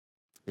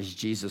is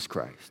Jesus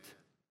Christ.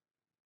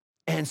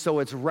 And so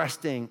it's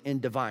resting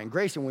in divine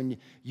grace. And when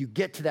you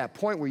get to that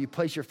point where you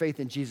place your faith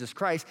in Jesus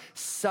Christ,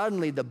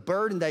 suddenly the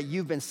burden that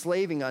you've been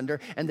slaving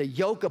under and the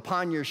yoke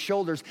upon your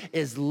shoulders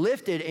is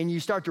lifted, and you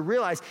start to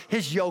realize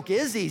his yoke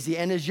is easy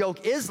and his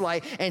yoke is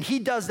light, and he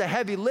does the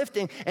heavy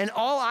lifting. And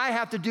all I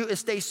have to do is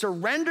stay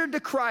surrendered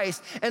to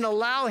Christ and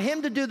allow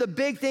him to do the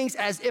big things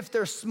as if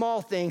they're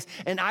small things.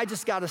 And I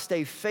just got to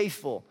stay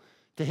faithful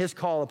to his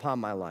call upon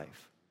my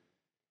life.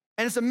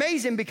 And it's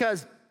amazing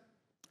because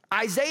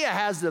Isaiah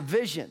has the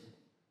vision.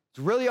 It's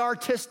really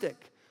artistic.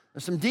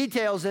 There's some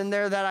details in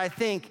there that I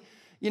think,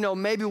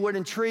 maybe would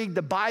intrigue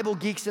the Bible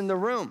geeks in the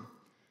room.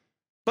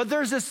 But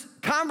there's this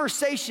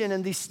conversation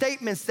and these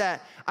statements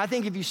that I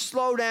think if you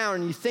slow down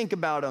and you think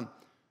about them,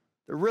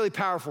 they're really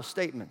powerful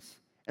statements.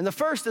 And the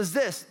first is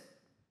this.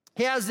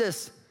 He has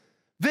this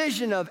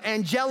vision of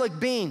angelic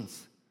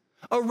beings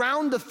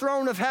around the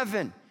throne of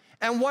heaven.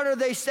 And what are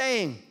they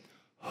saying?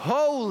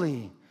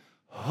 Holy,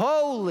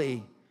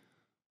 holy,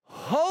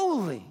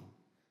 holy.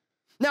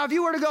 Now, if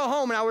you were to go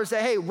home and I were to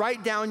say, hey,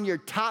 write down your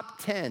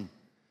top 10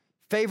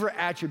 favorite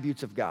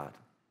attributes of God.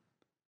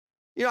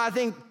 I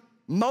think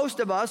most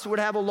of us would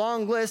have a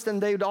long list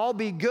and they'd all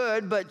be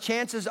good, but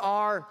chances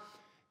are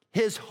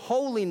his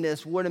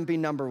holiness wouldn't be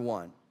number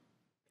one.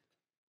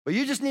 But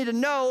you just need to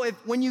know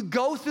when you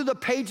go through the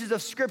pages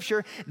of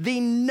Scripture, the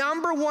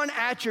number one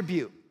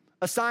attribute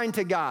assigned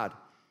to God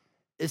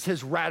is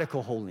his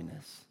radical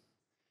holiness.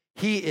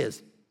 He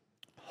is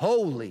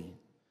holy,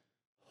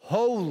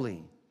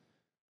 holy,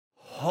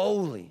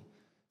 holy.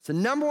 It's the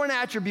number one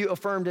attribute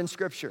affirmed in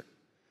Scripture.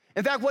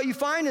 In fact, what you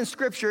find in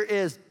Scripture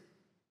is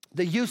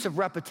the use of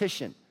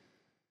repetition.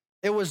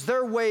 It was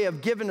their way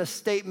of giving a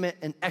statement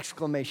an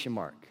exclamation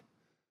mark.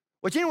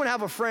 Would anyone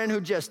have a friend who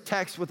just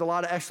texts with a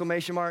lot of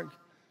exclamation marks?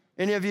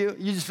 Any of you?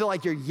 You just feel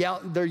like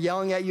they're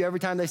yelling at you every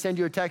time they send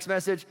you a text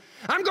message?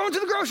 I'm going to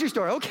the grocery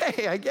store.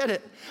 Okay, I get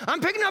it. I'm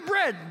picking up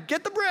bread.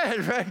 Get the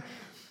bread, right?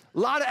 A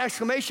lot of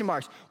exclamation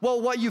marks.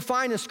 Well, what you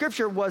find in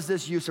Scripture was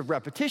this use of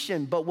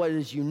repetition, but what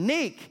is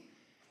unique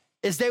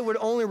is they would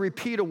only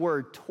repeat a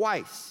word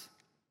twice.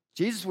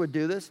 Jesus would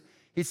do this.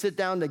 He'd sit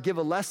down to give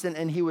a lesson,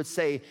 and he would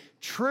say,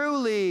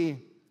 truly,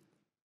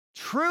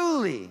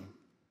 truly,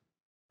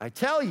 I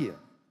tell you.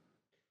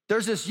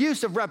 There's this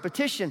use of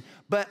repetition,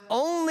 but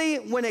only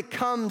when it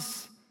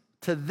comes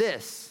to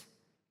this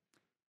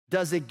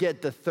does it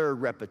get the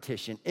third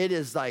repetition. It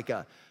is like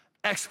a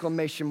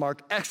exclamation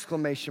mark,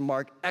 exclamation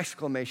mark,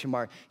 exclamation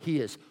mark. He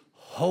is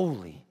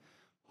holy,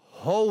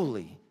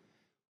 holy,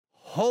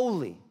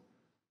 holy.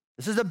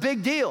 This is a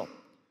big deal.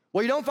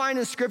 What you don't find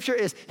in Scripture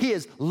is he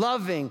is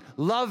loving,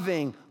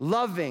 loving,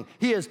 loving.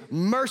 He is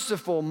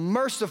merciful,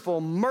 merciful,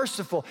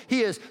 merciful.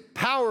 He is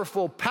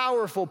powerful,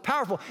 powerful,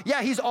 powerful.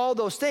 Yeah, he's all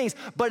those things,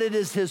 but it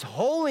is his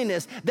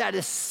holiness that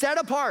is set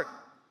apart.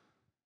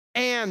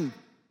 And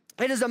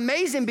it is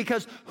amazing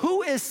because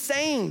who is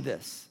saying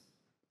this?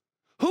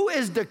 Who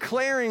is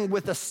declaring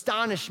with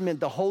astonishment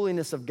the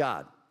holiness of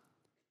God?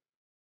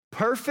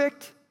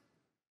 Perfect,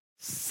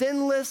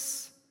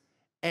 sinless,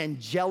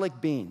 angelic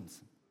beings.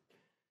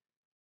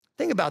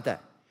 Think about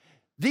that.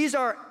 These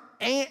are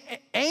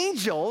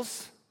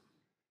angels,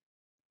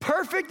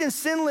 perfect and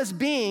sinless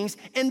beings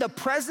in the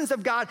presence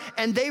of God,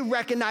 and they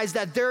recognize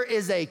that there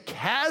is a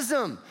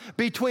chasm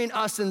between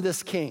us and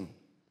this king.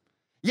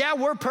 Yeah,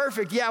 we're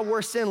perfect. Yeah,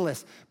 we're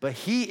sinless. But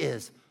he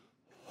is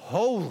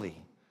holy,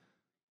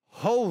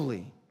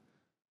 holy,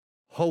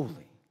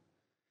 holy.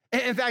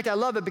 In fact, I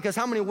love it because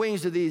how many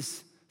wings do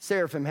these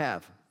seraphim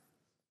have?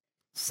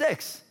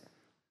 6.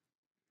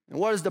 And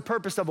what is the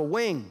purpose of a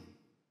wing?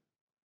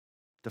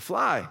 To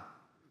fly.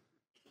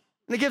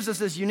 And it gives us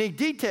this unique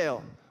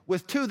detail.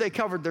 With 2, they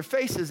covered their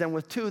faces, and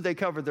with 2, they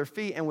covered their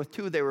feet, and with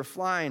 2, they were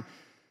flying.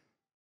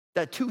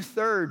 That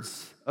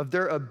 2/3 of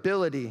their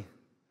ability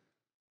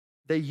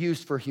they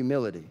used for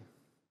humility.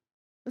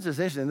 This is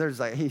interesting. There's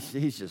like,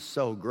 he's just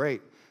so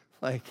great.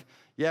 Like,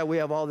 yeah, we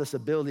have all this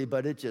ability,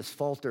 but it just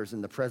falters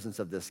in the presence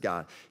of this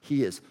God.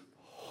 He is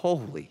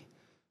holy,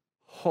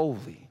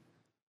 holy,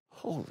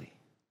 holy.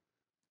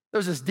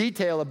 There's this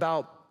detail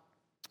about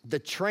the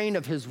train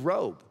of his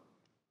robe,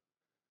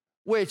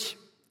 which,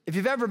 if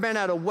you've ever been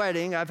at a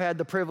wedding, I've had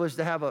the privilege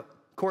to have a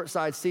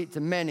courtside seat to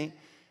many,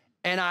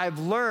 and I've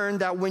learned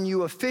that when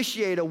you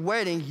officiate a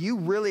wedding, you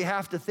really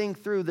have to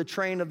think through the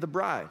train of the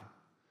bride.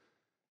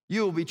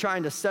 You will be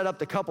trying to set up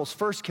the couple's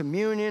first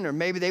communion, or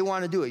maybe they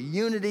want to do a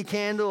unity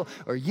candle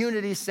or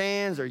unity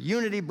sands or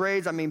unity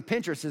braids. I mean,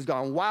 Pinterest has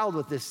gone wild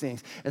with these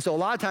things. And so a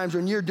lot of times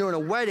when you're doing a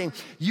wedding,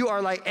 you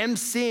are like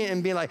emceeing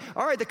and being like,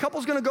 all right, the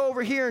couple's going to go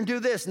over here and do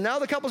this. Now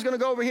the couple's going to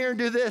go over here and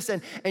do this.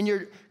 And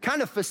you're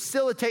kind of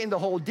facilitating the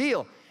whole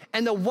deal.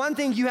 And the one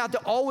thing you have to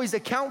always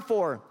account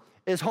for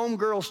is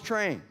homegirl's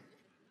train.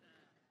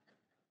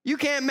 You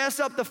can't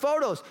mess up the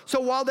photos. So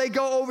while they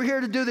go over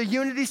here to do the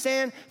unity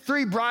sand,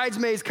 3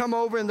 bridesmaids come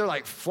over and they're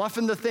like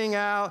fluffing the thing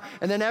out.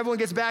 And then everyone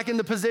gets back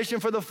into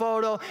position for the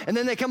photo. And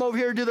then they come over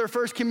here to do their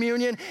first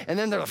communion. And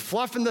then they're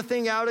fluffing the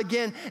thing out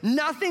again.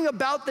 Nothing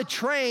about the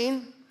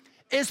train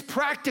is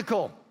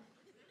practical.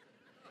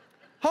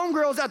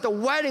 Homegirl's at the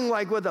wedding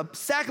like with a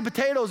sack of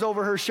potatoes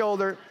over her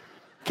shoulder.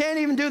 Can't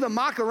even do the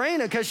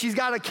Macarena because she's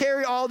got to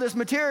carry all this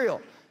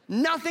material.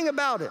 Nothing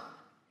about it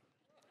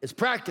is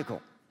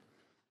practical.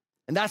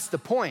 And that's the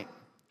point.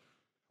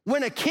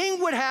 When a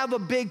king would have a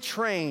big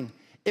train,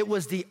 it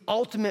was the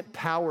ultimate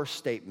power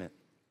statement.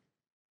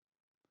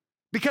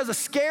 Because a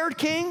scared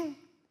king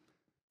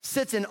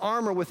sits in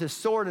armor with his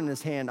sword in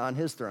his hand on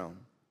his throne.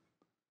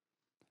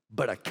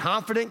 But a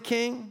confident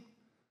king,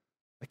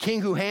 a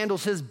king who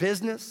handles his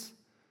business,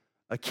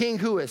 a king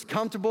who is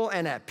comfortable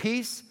and at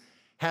peace,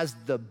 has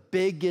the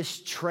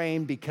biggest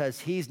train because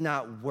he's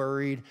not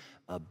worried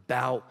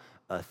about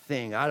a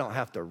thing. I don't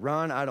have to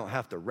run. I don't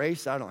have to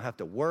race. I don't have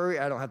to worry.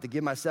 I don't have to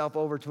give myself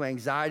over to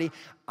anxiety.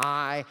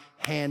 I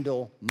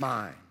handle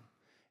mine.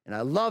 And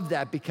I love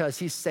that because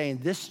he's saying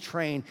this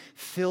train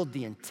filled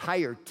the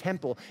entire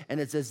temple, and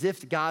it's as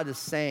if God is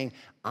saying,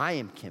 I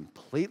am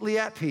completely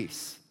at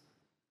peace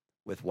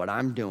with what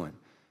I'm doing.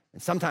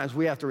 And sometimes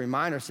we have to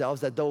remind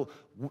ourselves that though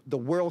the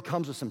world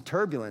comes with some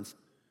turbulence,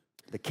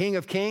 the King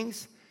of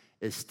Kings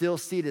is still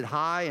seated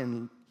high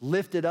and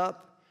lifted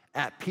up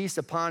at peace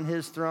upon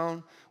his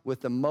throne with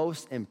the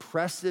most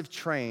impressive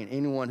train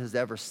anyone has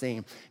ever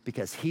seen,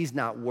 because he's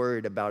not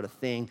worried about a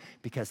thing,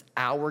 because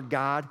our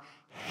God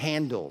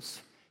handles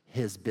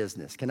his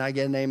business. Can I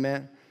get an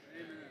amen?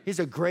 Amen. He's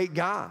a great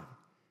God.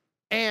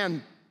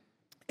 And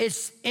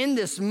it's in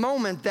this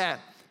moment that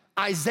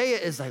Isaiah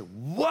is like,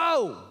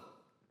 whoa,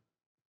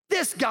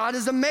 this God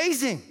is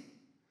amazing.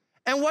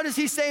 And what does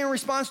he say in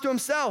response to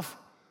himself?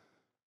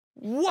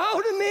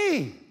 Woe to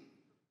me,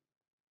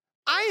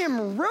 I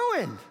am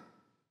ruined.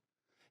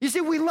 You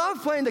see, we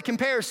love playing the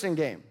comparison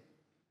game.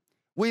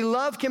 We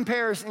love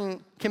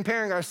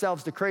comparing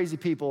ourselves to crazy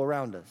people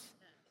around us,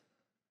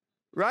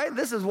 right?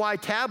 This is why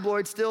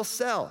tabloids still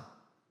sell.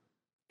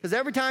 Because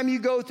every time you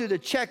go through the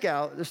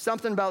checkout, there's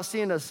something about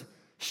seeing a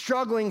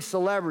struggling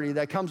celebrity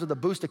that comes with a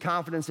boost of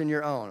confidence in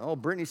your own. Oh,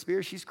 Britney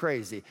Spears, she's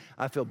crazy.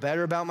 I feel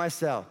better about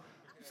myself.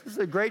 This is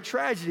a great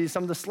tragedy,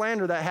 some of the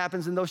slander that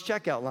happens in those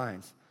checkout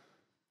lines.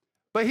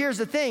 But here's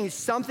the thing,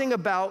 something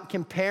about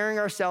comparing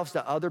ourselves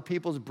to other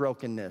people's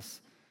brokenness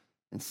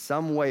in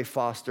some way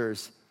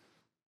fosters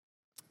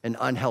an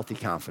unhealthy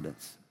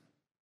confidence.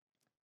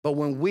 But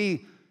when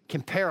we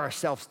compare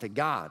ourselves to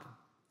God,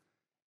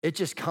 it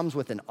just comes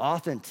with an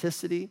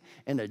authenticity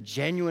and a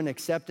genuine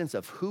acceptance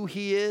of who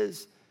he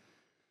is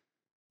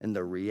and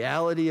the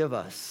reality of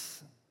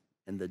us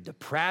and the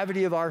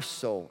depravity of our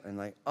soul. And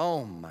like,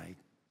 oh my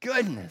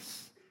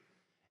goodness.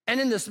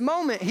 And in this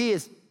moment,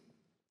 he's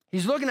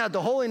looking at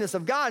the holiness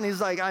of God and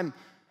he's like, I'm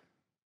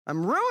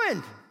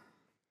ruined.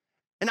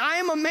 And I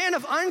am a man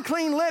of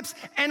unclean lips,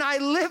 and I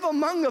live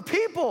among a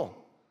people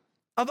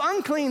of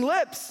unclean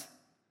lips.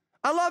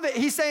 I love it.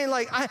 He's saying,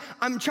 like,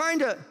 I'm trying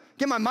to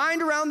get my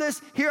mind around this.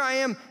 Here I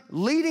am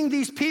leading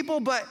these people,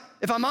 but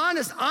if I'm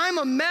honest, I'm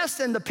a mess,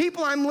 and the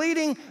people I'm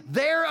leading,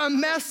 they're a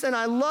mess. And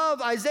I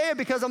love Isaiah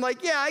because I'm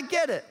like, yeah, I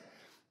get it.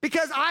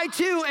 Because I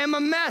too am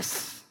a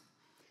mess.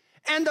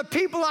 And the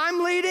people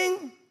I'm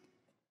leading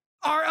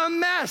are a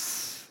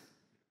mess.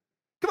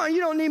 Come on,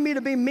 you don't need me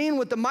to be mean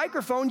with the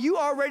microphone. You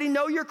already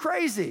know you're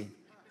crazy.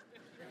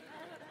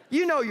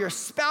 You know your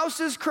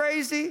spouse is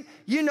crazy.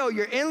 You know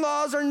your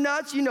in-laws are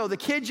nuts. You know the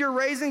kids you're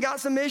raising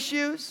got some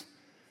issues.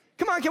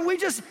 Come on, can we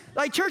just,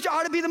 like, church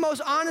ought to be the most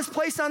honest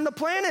place on the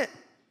planet.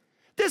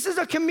 This is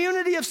a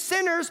community of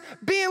sinners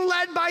being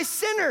led by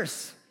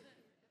sinners.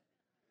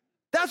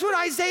 That's what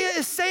Isaiah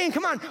is saying.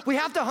 Come on, we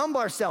have to humble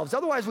ourselves.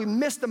 Otherwise, we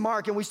miss the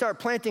mark and we start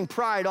planting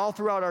pride all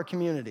throughout our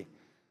community.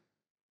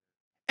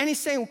 And he's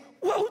saying,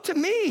 woe to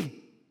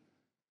me.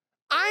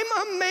 I'm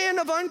a man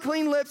of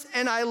unclean lips,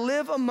 and I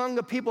live among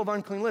a people of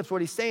unclean lips.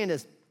 What he's saying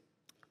is,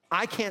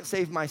 I can't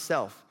save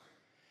myself,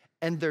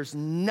 and there's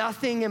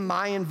nothing in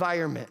my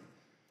environment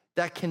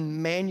that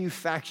can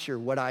manufacture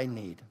what I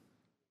need.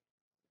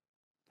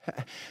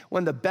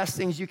 One of the best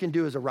things you can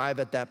do is arrive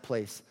at that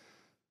place.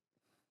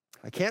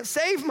 I can't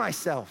save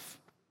myself.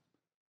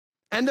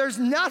 And there's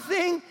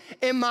nothing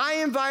in my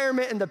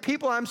environment and the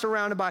people I'm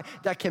surrounded by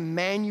that can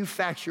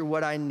manufacture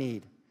what I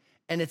need.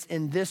 And it's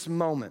in this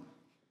moment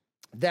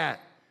that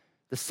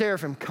the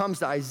seraphim comes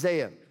to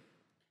Isaiah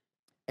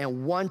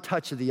and one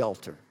touch of the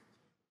altar.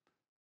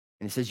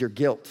 And he says, your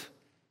guilt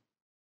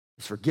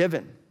is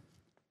forgiven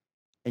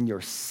and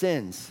your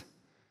sins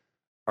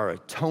are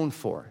atoned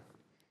for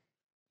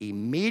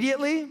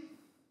immediately,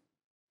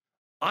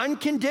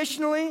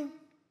 unconditionally,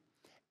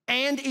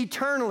 and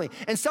eternally.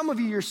 And some of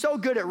you, you're so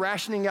good at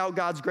rationing out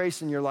God's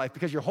grace in your life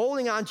because you're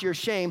holding on to your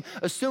shame,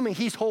 assuming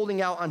he's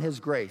holding out on his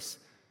grace.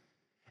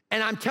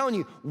 And I'm telling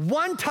you,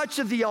 one touch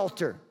of the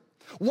altar,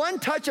 one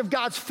touch of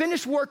God's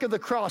finished work of the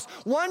cross,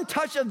 one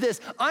touch of this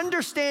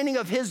understanding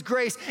of his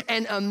grace,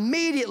 and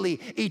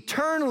immediately,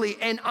 eternally,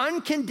 and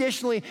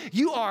unconditionally,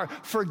 you are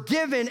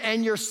forgiven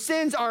and your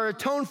sins are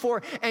atoned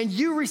for, and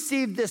you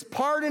receive this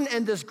pardon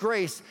and this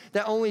grace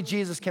that only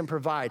Jesus can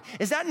provide.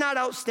 Is that not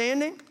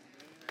outstanding?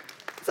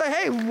 It's like,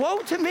 hey, woe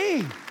to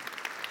me.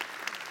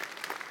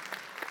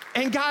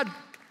 And God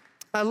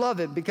I love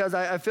it because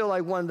I feel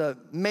like one of the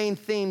main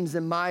themes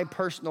in my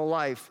personal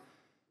life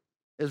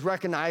is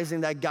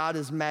recognizing that God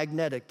is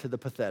magnetic to the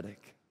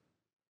pathetic.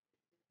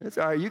 It's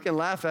all right, you can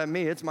laugh at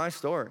me, it's my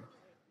story.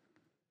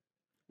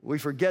 We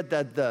forget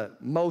that the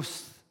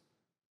most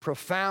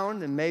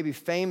profound and maybe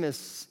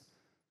famous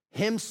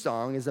hymn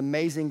song is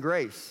Amazing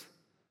Grace.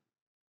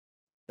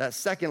 That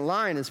second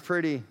line is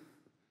pretty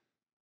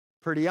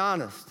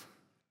honest.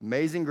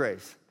 Amazing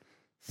grace,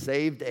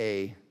 saved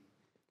a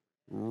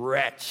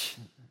wretch.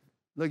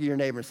 Look at your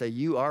neighbor and say,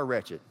 you are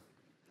wretched.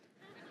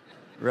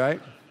 Right?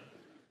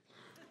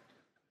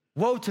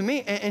 Woe to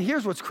me. And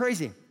here's what's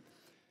crazy.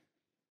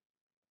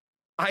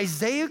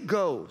 Isaiah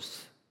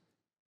goes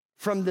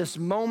from this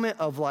moment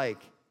of like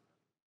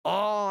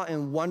awe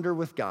and wonder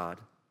with God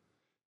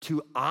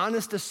to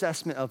honest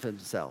assessment of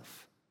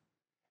himself.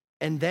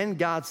 And then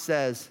God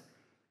says,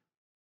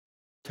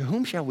 to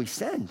whom shall we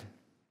send?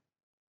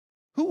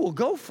 Who will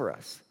go for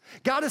us?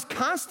 God is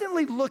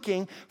constantly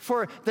looking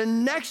for the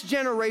next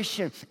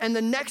generation and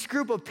the next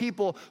group of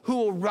people who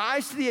will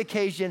rise to the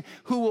occasion,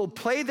 who will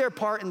play their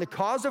part in the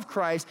cause of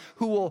Christ,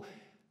 who will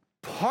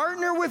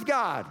partner with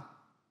God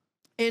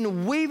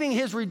in weaving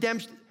his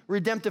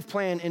redemptive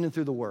plan in and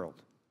through the world.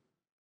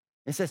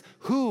 It says,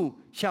 who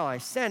shall I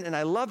send? And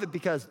I love it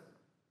because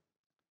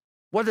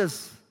what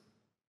does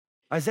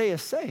Isaiah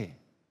say?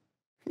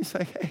 He's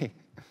like, hey,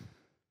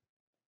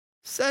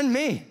 send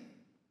me.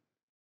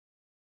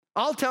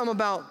 I'll tell them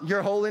about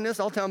your holiness.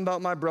 I'll tell them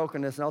about my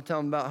brokenness. And I'll tell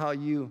them about how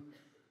you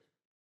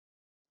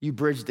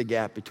bridge the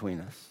gap between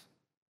us.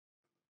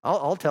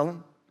 I'll tell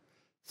them,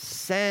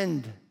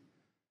 send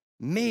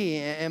me.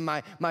 And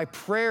my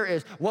prayer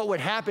is what would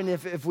happen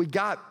if we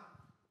got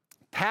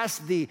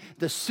past the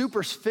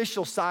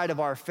superficial side of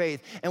our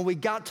faith and we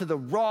got to the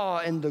raw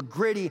and the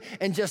gritty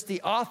and just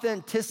the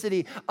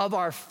authenticity of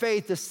our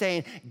faith is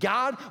saying,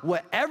 God,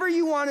 whatever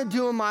you want to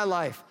do in my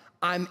life,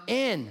 I'm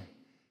in.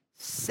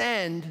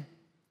 Send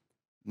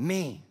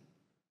me.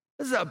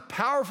 This is a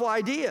powerful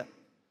idea.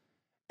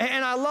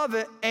 And I love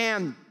it.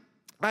 And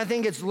I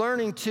think it's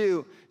learning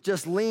to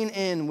just lean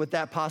in with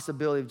that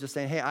possibility of just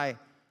saying, hey,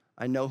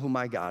 I know who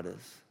my God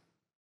is.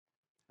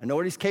 I know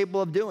what he's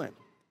capable of doing.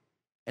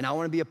 And I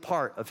want to be a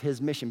part of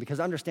his mission.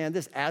 Because understand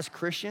this, as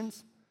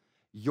Christians,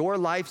 your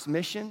life's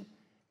mission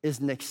is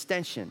an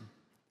extension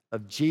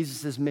of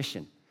Jesus'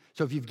 mission.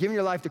 So if you've given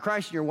your life to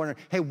Christ and you're wondering,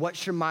 hey, what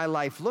should my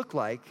life look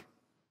like?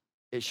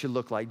 It should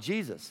look like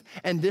Jesus.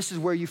 And this is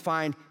where you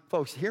find,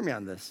 folks, hear me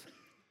on this,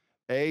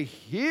 a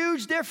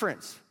huge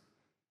difference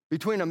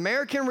between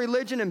American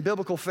religion and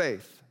biblical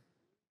faith.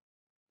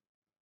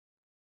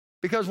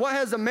 Because what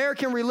has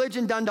American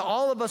religion done to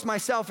all of us,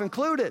 myself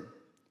included?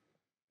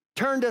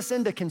 Turned us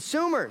into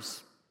consumers.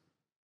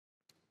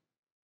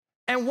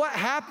 And what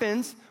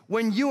happens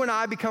when you and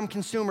I become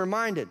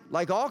consumer-minded?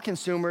 Like all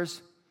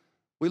consumers,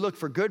 we look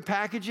for good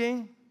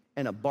packaging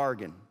and a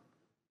bargain.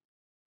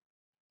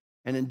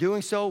 And in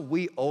doing so,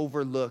 we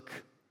overlook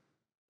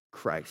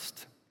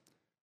Christ.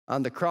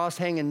 On the cross,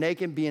 hanging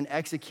naked, being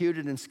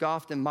executed and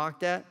scoffed and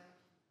mocked at,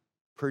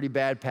 pretty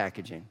bad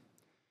packaging.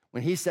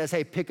 When he says,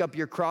 hey, pick up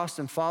your cross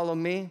and follow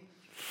me,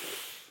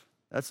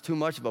 that's too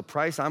much of a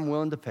price I'm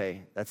willing to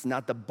pay. That's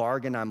not the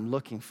bargain I'm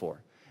looking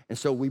for. And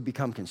so we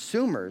become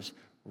consumers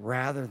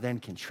rather than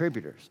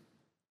contributors.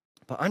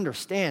 But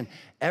understand,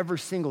 every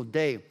single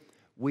day,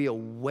 we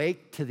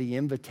awake to the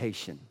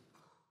invitation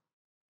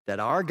that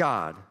our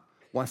God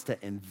wants to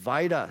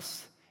invite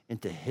us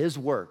into his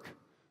work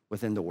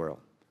within the world.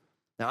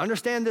 Now,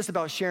 understand this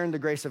about sharing the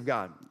grace of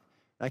God.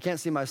 I can't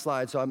see my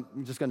slide, so I'm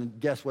just going to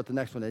guess what the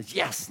next one is.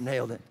 Yes,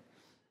 nailed it.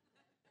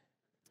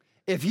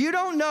 If you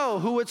don't know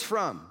who it's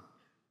from,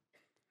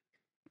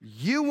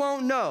 you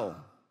won't know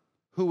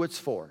who it's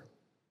for.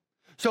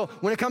 So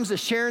when it comes to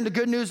sharing the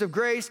good news of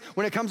grace,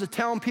 when it comes to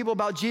telling people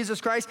about Jesus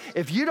Christ,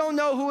 if you don't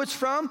know who it's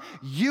from,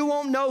 you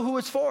won't know who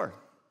it's for.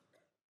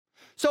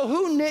 So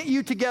who knit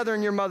you together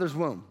in your mother's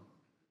womb?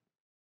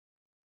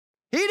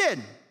 He did.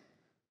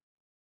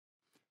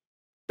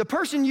 The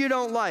person you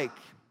don't like,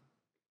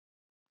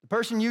 the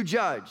person you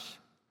judge,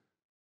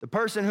 the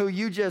person who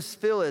you just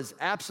feel is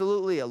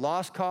absolutely a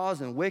lost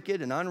cause and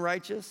wicked and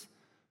unrighteous,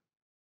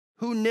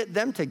 who knit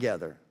them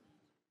together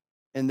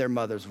in their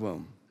mother's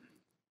womb?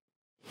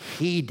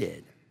 He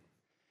did.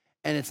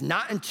 And it's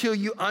not until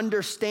you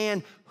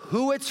understand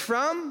who it's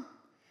from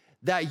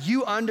that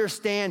you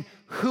understand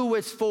who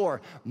it's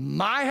for.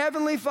 My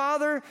Heavenly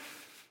Father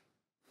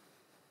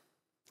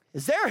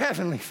is their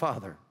Heavenly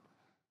Father.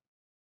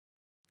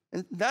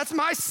 And that's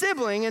my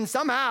sibling, and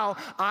somehow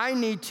I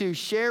need to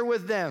share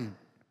with them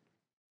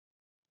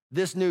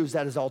this news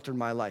that has altered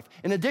my life.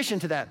 In addition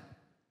to that,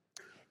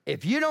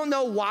 if you don't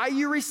know why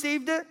you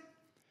received it,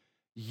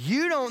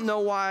 you won't know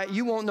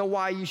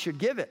why you should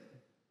give it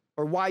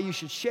or why you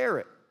should share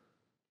it.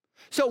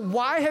 So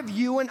why have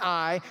you and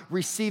I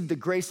received the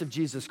grace of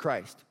Jesus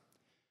Christ?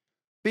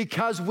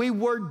 Because we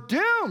were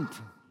doomed.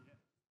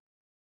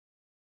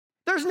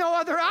 There's no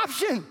other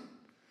option.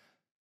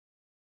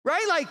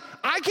 right? Like,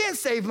 I can't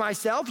save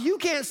myself. You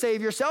can't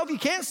save yourself. You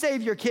can't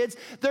save your kids.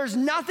 There's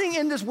nothing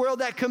in this world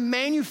that can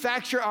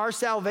manufacture our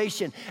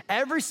salvation.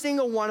 Every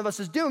single one of us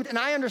is doomed. And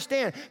I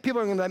understand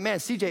people are going to be like, man,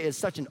 CJ is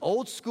such an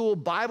old school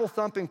Bible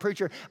thumping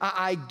preacher.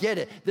 I get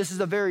it. This is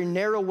a very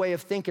narrow way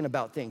of thinking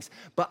about things.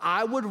 But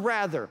I would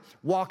rather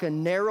walk a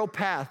narrow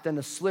path than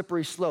a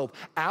slippery slope.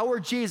 Our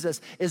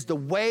Jesus is the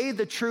way,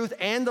 the truth,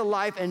 and the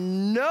life.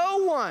 And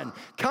no one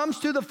comes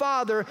to the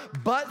Father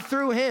but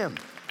through him.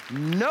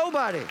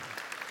 Nobody.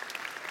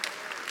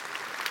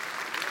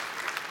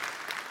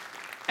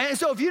 And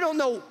so if you don't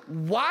know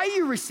why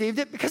you received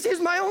it, because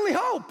he's my only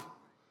hope.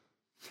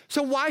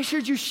 So why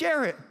should you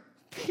share it?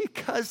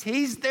 Because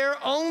he's their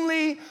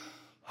only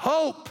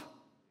hope.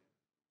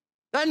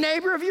 That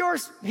neighbor of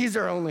yours, he's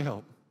their only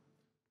hope.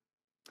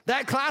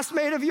 That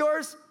classmate of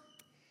yours,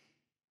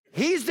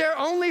 he's their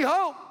only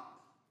hope.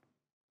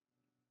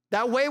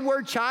 That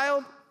wayward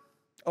child,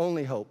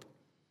 only hope.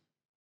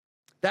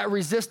 That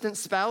resistant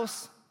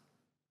spouse,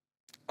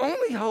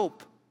 only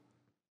hope.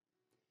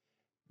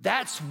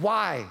 That's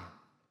why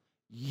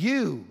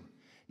you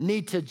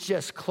need to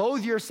just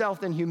clothe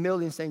yourself in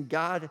humility and saying,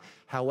 God,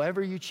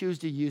 however you choose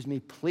to use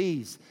me,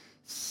 please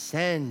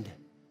send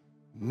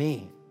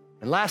me.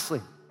 And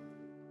lastly,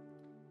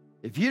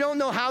 if you don't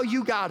know how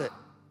you got it,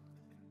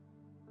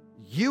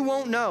 you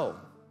won't know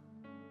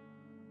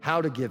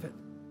how to give it.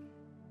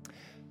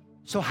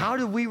 So how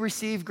do we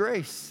receive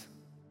grace?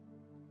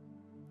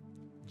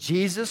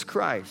 Jesus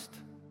Christ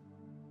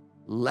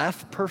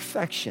left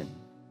perfection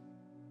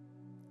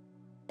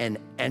and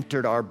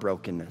entered our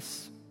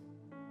brokenness.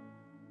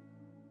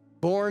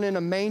 Born in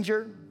a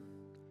manger,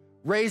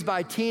 raised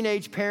by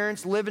teenage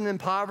parents, living in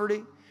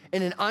poverty,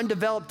 in an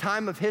undeveloped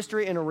time of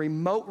history in a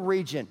remote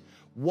region,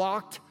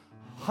 walked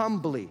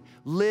humbly,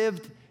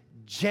 lived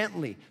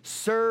gently,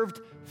 served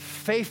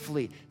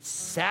faithfully,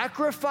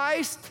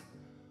 sacrificed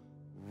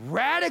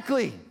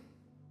radically,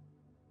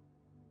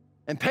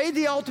 and paid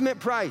the ultimate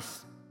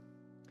price.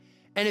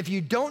 And if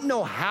you don't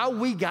know how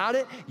we got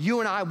it, you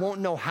and I won't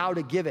know how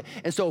to give it.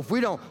 And so if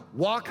we don't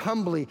walk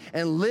humbly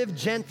and live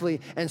gently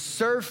and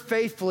serve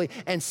faithfully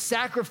and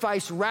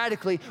sacrifice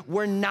radically,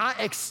 we're not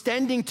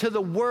extending to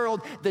the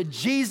world the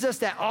Jesus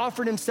that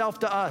offered himself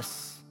to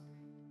us.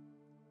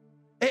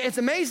 It's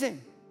amazing.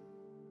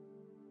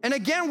 And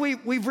again,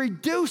 we've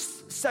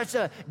reduced such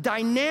a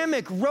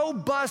dynamic,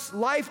 robust,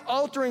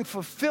 life-altering,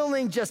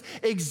 fulfilling, just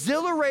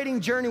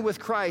exhilarating journey with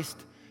Christ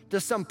to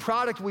some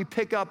product we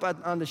pick up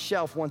on the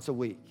shelf once a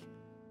week.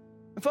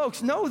 And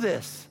folks, know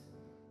this.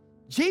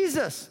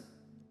 Jesus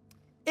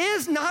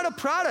is not a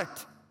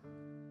product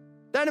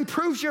that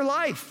improves your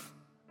life.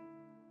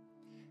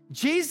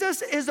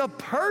 Jesus is a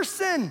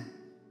person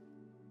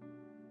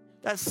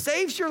that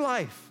saves your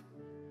life.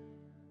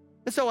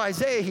 And so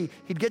Isaiah,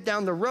 he'd get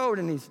down the road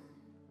and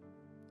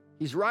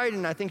he's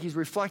writing, I think he's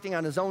reflecting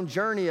on his own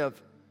journey of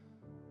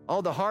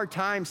all the hard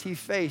times he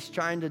faced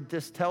trying to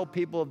just tell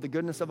people of the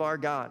goodness of our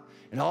God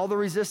and all the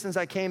resistance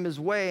that came his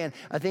way. And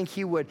I think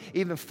he would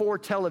even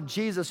foretell of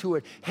Jesus who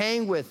would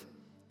hang with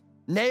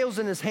nails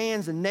in his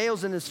hands and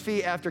nails in his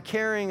feet after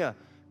carrying a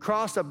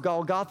cross up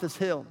Golgotha's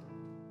hill.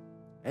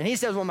 And he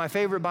says one of my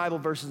favorite Bible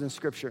verses in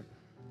Scripture,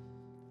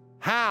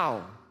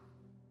 how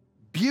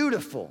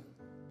beautiful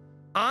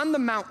on the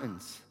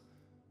mountains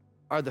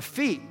are the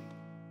feet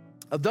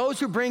of those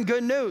who bring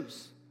good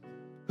news,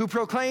 who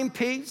proclaim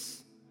peace,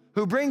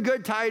 who bring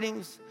good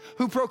tidings,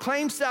 who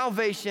proclaim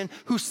salvation,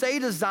 who say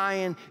to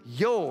Zion,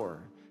 your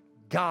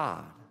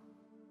God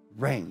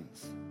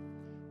reigns.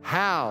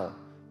 How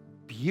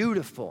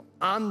beautiful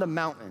on the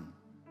mountain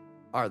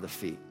are the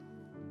feet.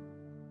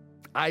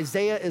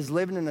 Isaiah is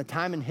living in a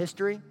time in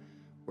history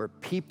where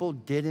people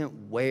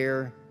didn't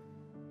wear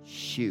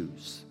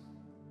shoes.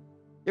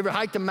 You ever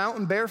hiked a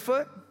mountain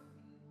barefoot?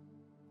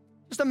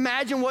 Just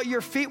imagine what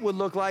your feet would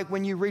look like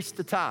when you reached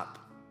the top.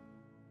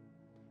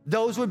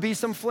 Those would be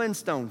some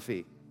Flintstone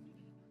feet.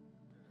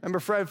 Remember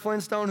Fred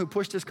Flintstone who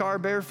pushed his car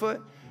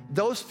barefoot?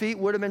 Those feet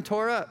would have been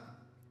tore up.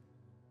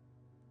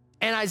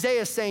 And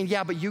Isaiah's saying,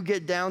 yeah, but you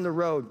get down the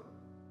road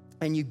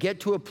and you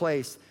get to a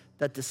place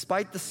that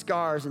despite the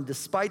scars and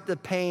despite the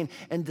pain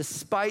and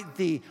despite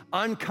the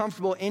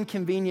uncomfortable,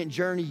 inconvenient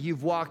journey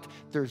you've walked,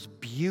 there's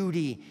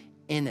beauty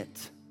in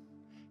it.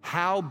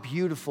 How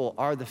beautiful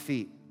are the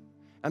feet?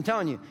 I'm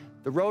telling you,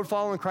 the road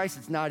following Christ,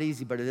 it's not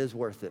easy, but it is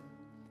worth it.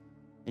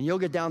 And you'll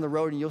get down the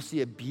road and you'll see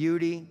a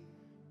beauty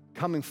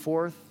coming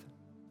forth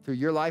through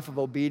your life of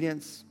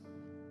obedience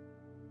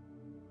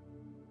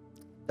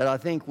that I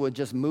think would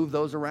just move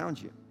those around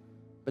you.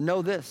 But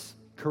know this,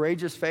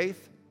 courageous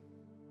faith,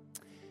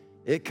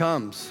 it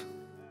comes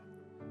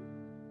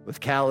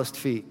with calloused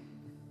feet.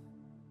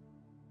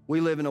 We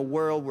live in a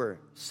world where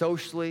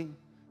socially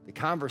the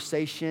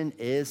conversation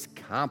is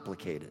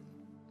complicated.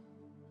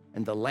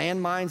 And the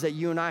landmines that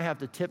you and I have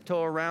to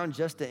tiptoe around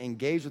just to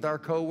engage with our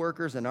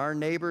coworkers and our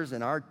neighbors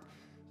and our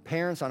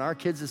parents on our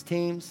kids'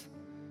 teams.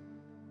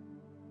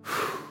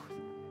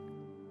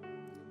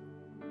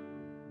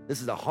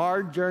 This is a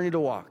hard journey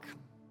to walk.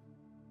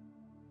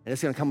 And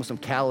it's going to come with some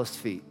calloused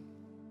feet,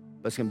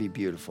 but it's going to be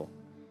beautiful.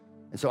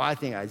 And so I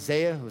think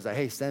Isaiah, who's like,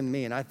 hey, send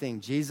me. And I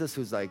think Jesus,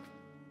 who's like,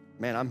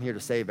 man, I'm here to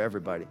save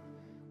everybody.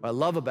 What I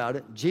love about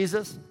it,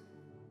 Jesus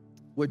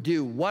would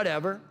do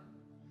whatever,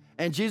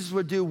 and Jesus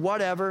would do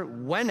whatever,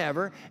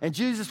 whenever, and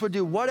Jesus would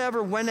do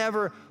whatever,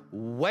 whenever,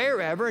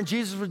 wherever, and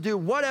Jesus would do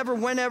whatever,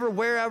 whenever,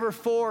 wherever,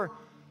 for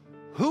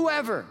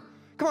whoever.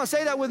 Come on,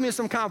 say that with me with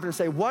some confidence.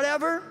 Say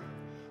whatever,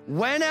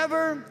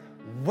 whenever,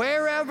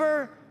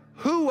 wherever,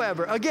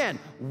 whoever. Again,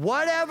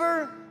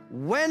 whatever,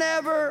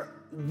 whenever,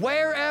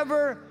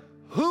 wherever,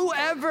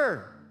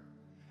 whoever.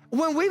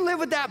 When we live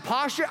with that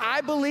posture,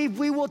 I believe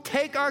we will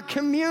take our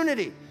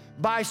community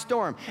by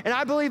storm. And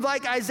I believe,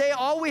 like Isaiah,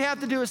 all we have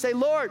to do is say,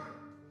 Lord,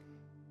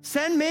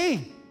 send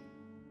me.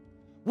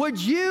 Would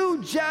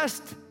you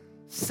just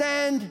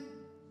send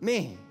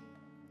me?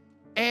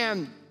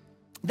 And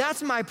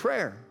that's my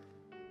prayer,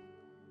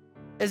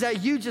 is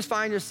that you just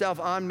find yourself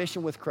on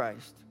mission with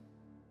Christ.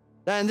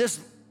 That in this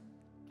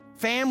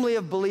family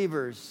of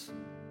believers,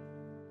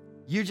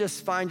 you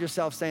just find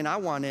yourself saying, I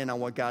want in on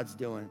what God's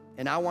doing,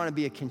 and I want to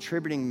be a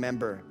contributing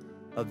member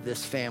of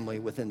this family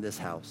within this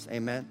house.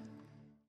 Amen.